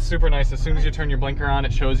 But yeah, that's super nice. As soon as you turn your blinker on,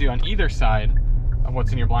 it shows you on either side of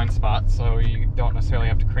what's in your blind spot, so you don't necessarily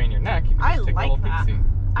have to crane your neck. You can just take a little peek-see.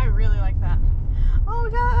 I really like that. Oh, we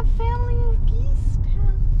got a family of geese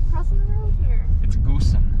crossing the road here. It's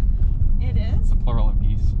goosen. It is? It's a plural of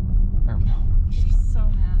geese. Or no. You're so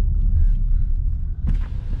mad.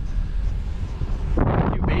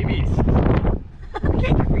 You babies.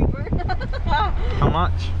 Okay, creeper. How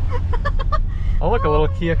much? Oh, look, a little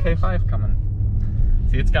Kia K5 coming.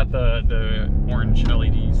 See, it's got the orange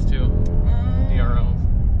LEDs too. DRLs.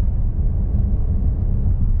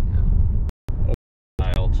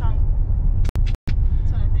 Yeah. Oh, Chunk.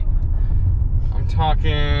 That's what I think about that. I'm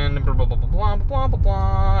talking blah blah blah blah blah blah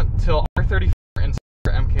blah till R34 and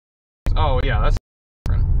MK. Oh yeah, that's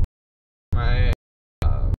different. My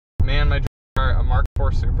my a Mark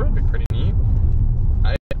IV Super would be pretty neat.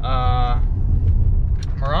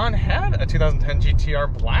 Moran had a 2010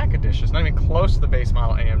 GTR Black Edition. It's not even close to the base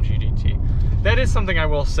model AMG GT. That is something I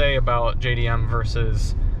will say about JDM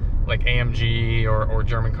versus like AMG or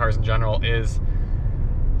German cars in general, is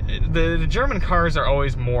the German cars are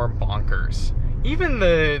always more bonkers. Even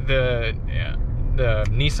the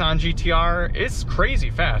Nissan GTR is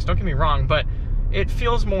crazy fast, don't get me wrong, but it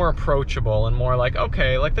feels more approachable and more like,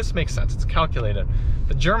 okay, like this makes sense, it's calculated.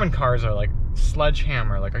 The German cars are like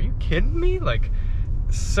sledgehammer, like, are you kidding me? Like,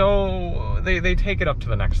 so they take it up to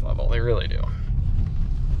the next level, they really do.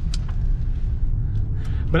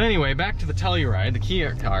 But anyway, back to the Telluride, the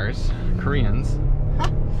Kia cars, Koreans.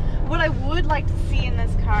 What I would like to see in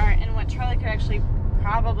this car, and what Charlie could actually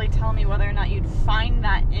probably tell me whether or not you'd find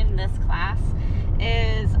that in this class,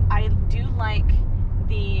 is I do like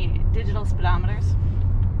the digital speedometers.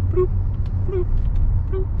 Bloop, bloop,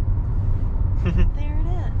 bloop. There it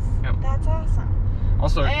is. Yep. That's awesome.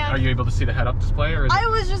 Also, And are you able to see the head-up display, or is I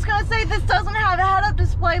was just gonna say this doesn't have a head-up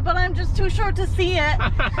display, but I'm just too short to see it.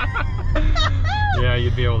 Yeah,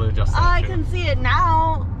 you'd be able to adjust that I too. can see it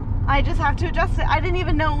now. I just have to adjust it. I didn't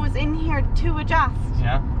even know it was in here to adjust.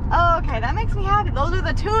 Yeah? Oh, okay, that makes me happy. Those are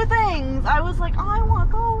the two things. I was like, oh, I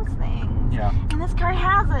want those things. Yeah. And this car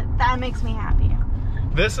has it. That makes me happy.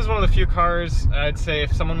 This is one of the few cars, I'd say,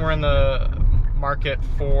 if someone were in the market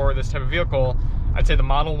for this type of vehicle, I'd say the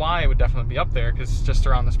Model Y would definitely be up there, because it's just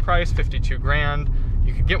around this price, 52 grand.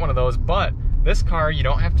 You could get one of those, but this car, you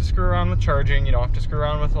don't have to screw around with charging, you don't have to screw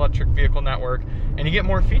around with electric vehicle network, and you get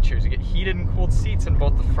more features. You get heated and cooled seats in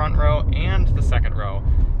both the front row and the second row.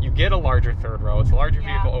 You get a larger third row. It's a larger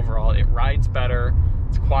vehicle overall. It rides better.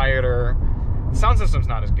 It's quieter. The sound system's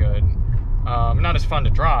not as good. Not as fun to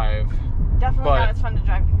drive. Definitely not as fun to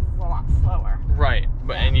drive because it's a lot slower. Right,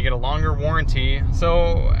 but and you get a longer warranty.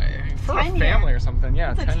 So for a family or something,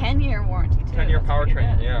 yeah. It's a 10-year warranty too. 10-year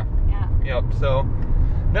powertrain, yeah. Yep. So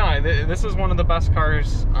no, this is one of the best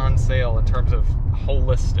cars on sale in terms of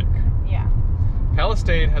holistic. Yeah.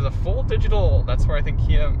 Palisade has a full digital. That's where I think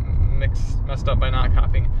Kia messed up by not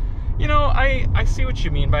copying. You know, I see what you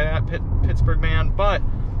mean by that, Pittsburgh Man, but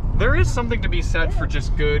there is something to be said for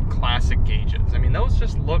just good classic gauges. I mean, those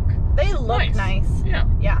just look They look nice. Yeah.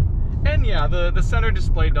 Yeah. And yeah, the center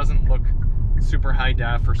display doesn't look super high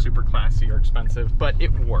def or super classy or expensive, but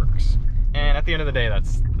it works. And at the end of the day,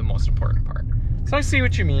 that's the most important part. So I see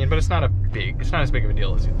what you mean, but it's not as big of a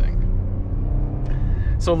deal as you think.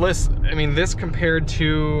 So this compared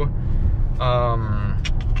to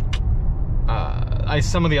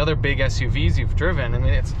some of the other big SUVs you've driven, I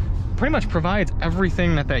mean, it's pretty much provides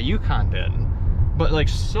everything that Yukon did, but like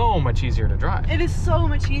so much easier to drive. It is so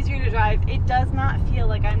much easier to drive. It does not feel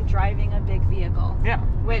like I'm driving a big vehicle. Yeah.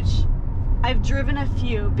 Which I've driven a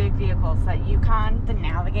few big vehicles. That Yukon, the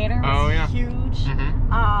Navigator was huge.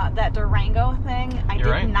 Mm-hmm. That Durango thing, I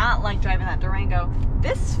did not like driving that Durango.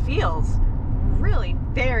 This feels really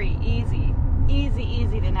very easy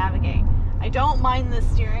to navigate. I don't mind the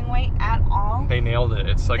steering weight at all. They nailed it.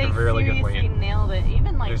 It's like a really good weight. They nailed it.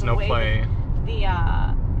 Even like there's the no way play.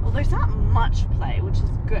 Well, there's not much play, which is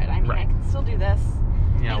good. I mean, I can still do this,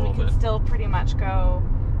 and we can still pretty much go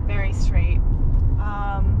very straight.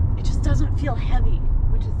 It just doesn't feel heavy,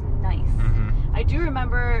 which is nice. Mm-hmm. I do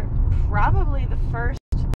remember probably the first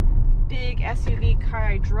big SUV car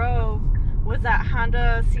I drove was that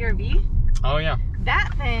Honda CR-V. Oh yeah.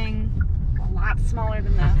 That thing, a lot smaller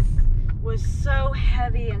than this, was so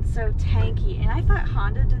heavy and so tanky, and I thought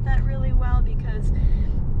Honda did that really well because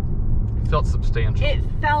it felt substantial. It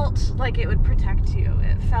felt like it would protect you.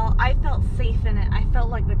 I felt safe in it. I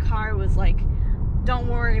felt like the car was like, don't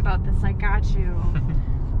worry about this, I got you.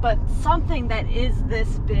 But something that is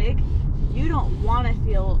this big, you don't want to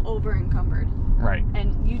feel over encumbered. Right.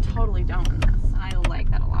 And you totally don't in this. And I like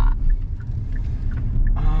that a lot.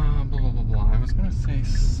 Blah, blah, blah, blah. I was going to say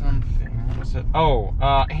something. What was it? Oh,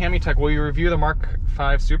 Hammy Tech, will you review the Mark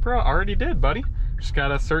V Supra? Already did, buddy. Just got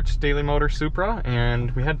to search Daily Motor Supra, and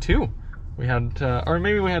we had two. We had, or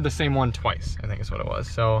maybe we had the same one twice, I think is what it was.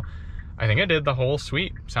 So I think I did the whole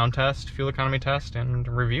suite. Sound test, fuel economy test, and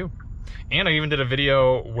review. And I even did a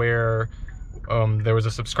video where there was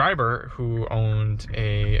a subscriber who owned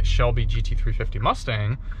a Shelby GT350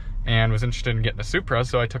 Mustang and was interested in getting a Supra,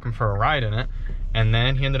 so I took him for a ride in it. And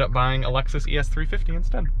then he ended up buying a Lexus ES350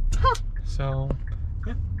 instead. Huh. So,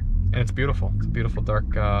 yeah. And it's beautiful. It's a beautiful dark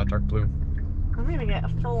blue. I'm gonna get a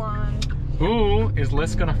full-on... Ooh, is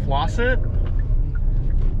Liz gonna floss it?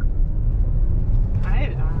 I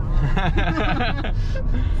don't know.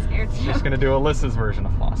 Scared too. She's gonna do Alyssa's version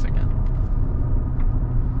of flossing it.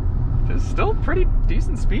 Just still pretty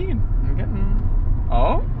decent speed. I'm getting...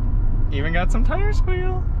 Oh, even got some tire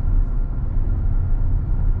squeal.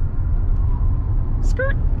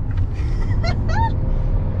 Skirt.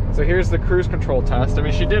 So here's the cruise control test. I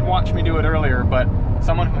mean, she did watch me do it earlier, but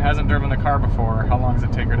someone who hasn't driven the car before, how long does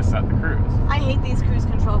it take her to set the cruise? I hate these cruise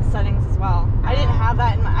control settings as well. I didn't have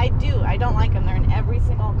that in my... I don't like them. They're in every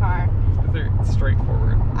single car. They're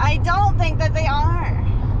straightforward. I don't think that they are.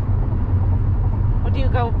 Well, do you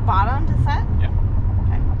go bottom to set? Yeah.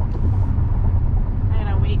 Okay. I'm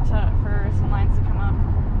gonna wait for some lines to come up.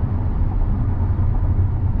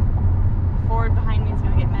 Ford behind me is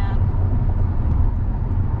gonna get mad.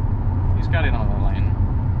 He's got another lane.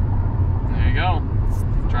 There you go.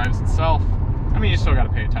 It drives itself. I mean, you still got to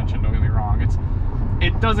pay attention. Don't get me wrong.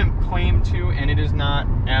 It doesn't claim to, and it is not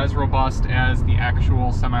as robust as the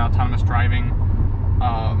actual semi-autonomous driving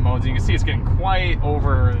modes. You can see it's getting quite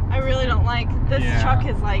over. I really don't like this truck.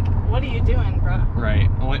 Is like, what are you doing, bro? Right.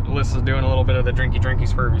 Alyssa's doing a little bit of the drinky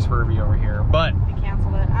swervy over here, but I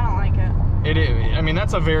canceled it. I don't like it. It is. I mean,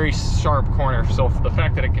 that's a very sharp corner. So the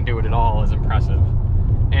fact that it can do it at all is impressive.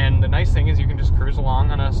 And the nice thing is you can just cruise along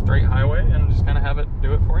on a straight highway and just kind of have it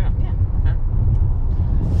do it for you. Yeah.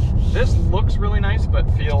 This looks really nice, but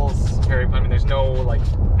feels very, I mean, there's no like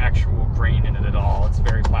actual grain in it at all. It's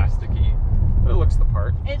very plasticky, but it looks the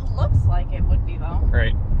part. It looks like it would be though.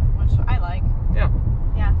 Right. Which I like. Yeah.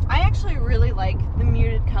 Yeah. I actually really like the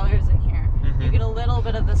muted colors in here. Mm-hmm. You get a little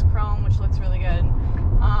bit of this chrome, which looks really good.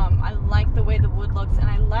 I like the way the wood looks, and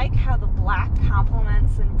I like how the black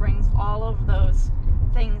complements and brings all of those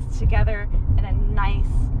things together in a nice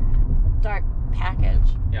dark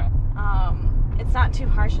package. Yeah. It's not too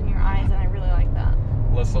harsh in your eyes, and I really like that.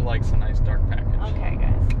 Alyssa likes a nice dark package. Okay,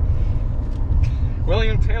 guys.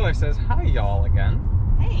 William Taylor says, hi y'all again.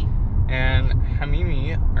 Hey. And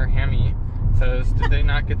Hammy says, did they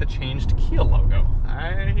not get the changed Kia logo?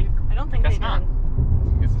 I don't think they did. Not.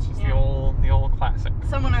 I guess it's just the old classic.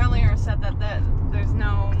 Someone earlier said that there's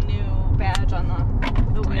no new badge on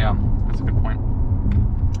the wheel. Yeah, that's a good point.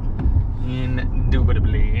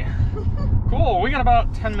 Indubitably. Cool, we got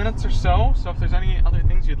about 10 minutes or so if there's any other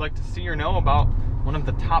things you'd like to see or know about one of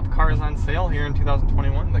the top cars on sale here in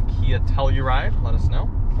 2021, the Kia Telluride, let us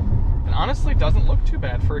know. And honestly, doesn't look too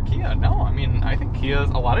bad for a Kia. No, I mean, I think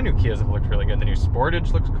a lot of new Kias have looked really good. The new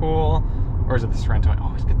Sportage looks cool, or is it the Sorento? I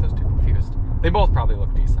always get those two confused. They both probably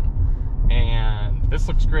look decent. And this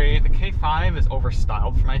looks great. The K5 is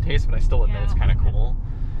overstyled for my taste, but I still admit it's kind of cool.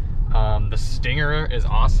 The Stinger is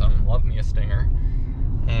awesome. Love me a Stinger.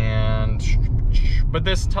 But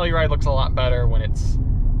this Telluride looks a lot better when it's,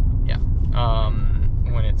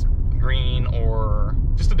 when it's green or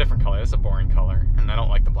just a different color. It's a boring color, and I don't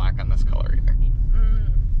like the black on this color either.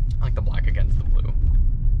 I like the black against the blue.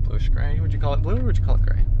 Bluish gray. Would you call it blue or would you call it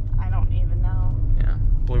gray? I don't even know. Yeah,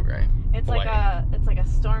 blue gray. It's like a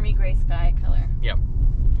stormy gray sky color. Yep.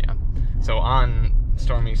 Yeah. So on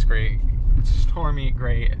stormy gray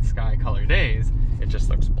sky color days, it just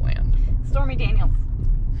looks bland. Stormy Daniels.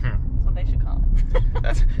 That's what they should call it.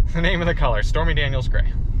 That's the name of the color, Stormy Daniels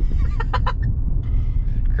Gray.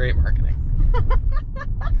 Great marketing.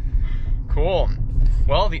 Cool.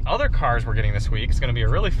 Well, the other cars we're getting this week is going to be a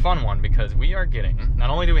really fun one because we are getting, not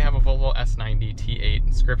only do we have a Volvo S90 T8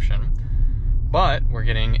 inscription, but we're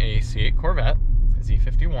getting a C8 Corvette, a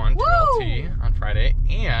Z51 2LT on Friday,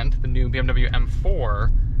 and the new BMW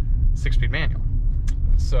M4 6-speed manual.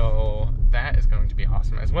 So that is going to be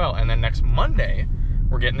awesome as well. And then next Monday,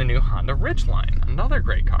 we're getting the new Honda Ridgeline, another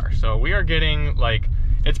great car. So we are getting, like,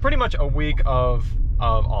 it's pretty much a week of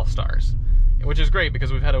all-stars, which is great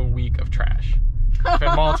because we've had a week of trash. We've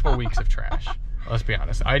had multiple weeks of trash. Let's be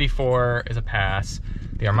honest. ID4 is a pass.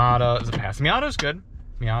 The Armada is a pass. Miata is good.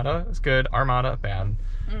 Miata is good. Armada, bad.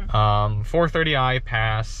 430i,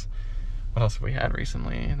 pass. What else have we had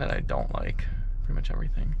recently that I don't like? Pretty much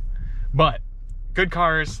everything. But good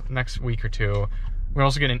cars next week or two. We're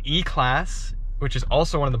also getting an E-Class, which is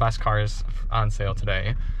also one of the best cars on sale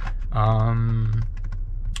today.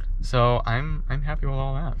 So I'm happy with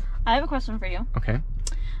all that. I have a question for you. Okay.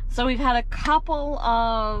 So we've had a couple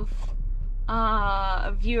of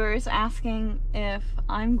viewers asking if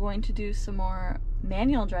I'm going to do some more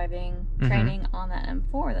manual driving training on that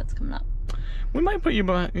M4 that's coming up. We might put you,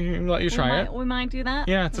 let you try it. We might do that.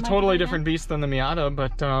 Yeah, it's a totally different beast than the Miata,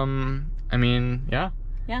 but I mean, yeah.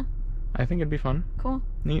 Yeah. I think it'd be fun. Cool.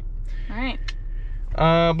 Neat. All right.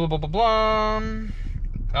 Blah blah blah blah.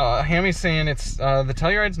 Hammy's saying it's the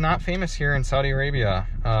Telluride's not famous here in Saudi Arabia.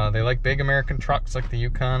 They like big American trucks like the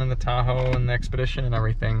Yukon and the Tahoe and the Expedition and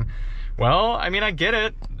everything. Well, I mean, I get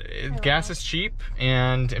it. Gas is cheap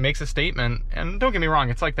and it makes a statement. And don't get me wrong,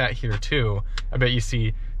 it's like that here too. I bet you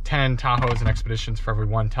see 10 Tahoes and Expeditions for every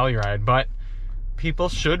one Telluride, but people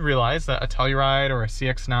should realize that a Telluride or a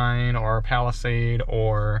CX-9 or a Palisade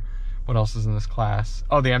or what else is in this class?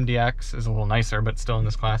 Oh, the MDX is a little nicer, but still in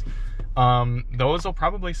this class. Those will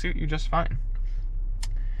probably suit you just fine.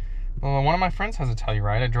 Well, one of my friends has a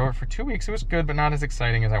Telluride. I drove it for 2 weeks. It was good, but not as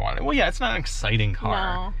exciting as I wanted. Well, yeah, it's not an exciting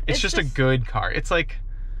car. No, it's just a good car. It's like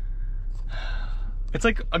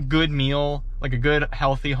a good meal, like a good,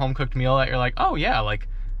 healthy, home-cooked meal that you're like, oh, yeah, like,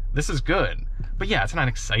 this is good. But yeah, it's not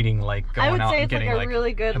exciting, like, going out and getting, like,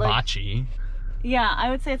 really good, hibachi. Yeah, I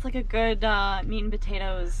would say it's like a good meat and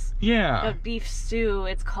potatoes. Yeah. A beef stew.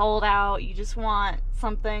 It's cold out. You just want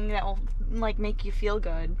something that will like make you feel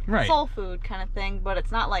good. Right. Soul food kind of thing, but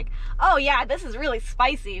it's not like, oh yeah, this is really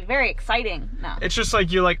spicy, very exciting. No. It's just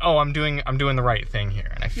like you're like, oh, I'm doing the right thing here,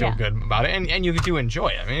 and I feel good about it, and you do enjoy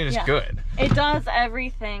it. I mean, it is good. It does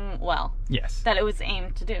everything well. Yes. That it was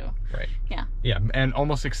aimed to do. Right. Yeah. Yeah, and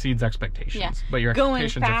almost exceeds expectations. Yeah. But your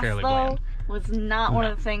expectations are fairly bland. Was not one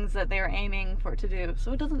of the things that they were aiming for it to do,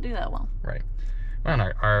 so it doesn't do that well. Right. Man,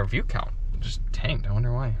 our view count just tanked. I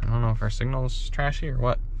wonder why. I don't know if our signal's trashy or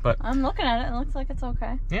what, but I'm looking at it. It looks like it's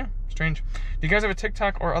okay. Yeah, strange. Do you guys have a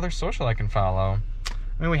TikTok or other social I can follow? I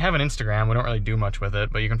mean, we have an Instagram. We don't really do much with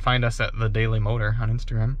it, but you can find us at The Daily Motor on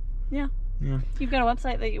Instagram. Yeah. Yeah. You've got a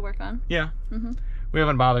website that you work on. Yeah. We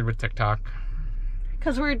haven't bothered with TikTok.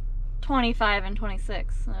 Because we're 25 and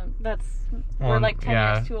 26. We're like 10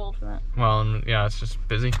 years too old for that. Well, yeah, it's just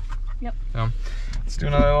busy. Yep. So, let's do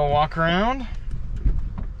another little walk around.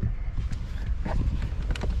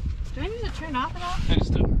 Do I need to turn off at all? I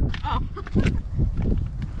just did. Oh.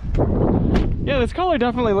 Yeah, this color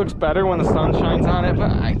definitely looks better when the sun shines on it,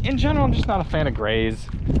 but in general, I'm just not a fan of grays.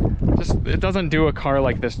 It doesn't do a car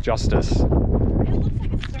like this justice. It looks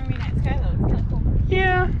like a stormy night sky though. It's kind of cool.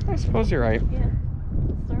 Yeah, I suppose you're right. Yeah.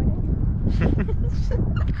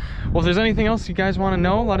 Well, if there's anything else you guys want to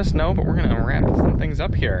know, let us know, but we're gonna wrap some things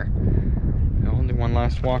up here. I'll do one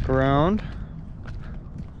last walk around.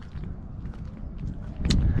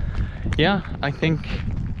 yeah, I think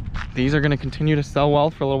these are going to continue to sell well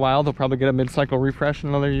for a little while. They'll probably get a mid-cycle refresh in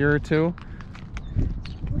another year or two.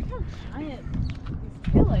 Look how giant these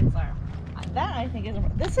taillights are. That I think is,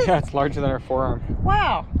 this is... Yeah, it's larger than our forearm.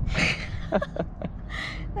 Wow.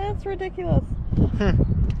 That's ridiculous.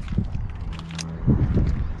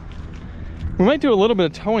 We might do a little bit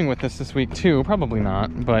of towing with this week too. Probably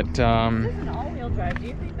not, but This is an all-wheel drive. Do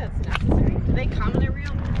you think that's necessary? Do they come in a rear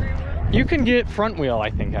wheel? You can get front wheel, I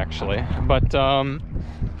think, actually. But I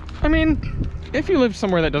mean, if you live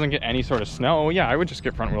somewhere that doesn't get any sort of snow, yeah, I would just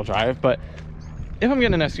get front wheel drive. But if I'm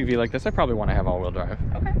getting an SUV like this, I probably want to have all-wheel drive.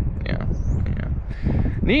 Okay. Yeah.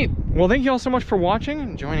 Neat. Well, thank you all so much for watching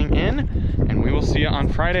and joining in, and we will see you on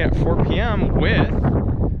Friday at 4 p.m. with,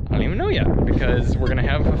 I don't even know yet, because we're gonna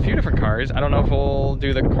have a few different cars. I don't know if we'll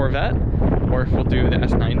do the Corvette or if we'll do the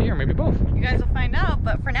S90 or maybe both. You guys will find out,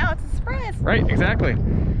 but for now it's a surprise. Right, exactly.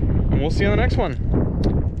 And we'll see you on the next one.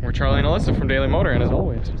 We're Charlie and Alyssa from Daily Motor, and as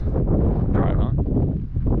always,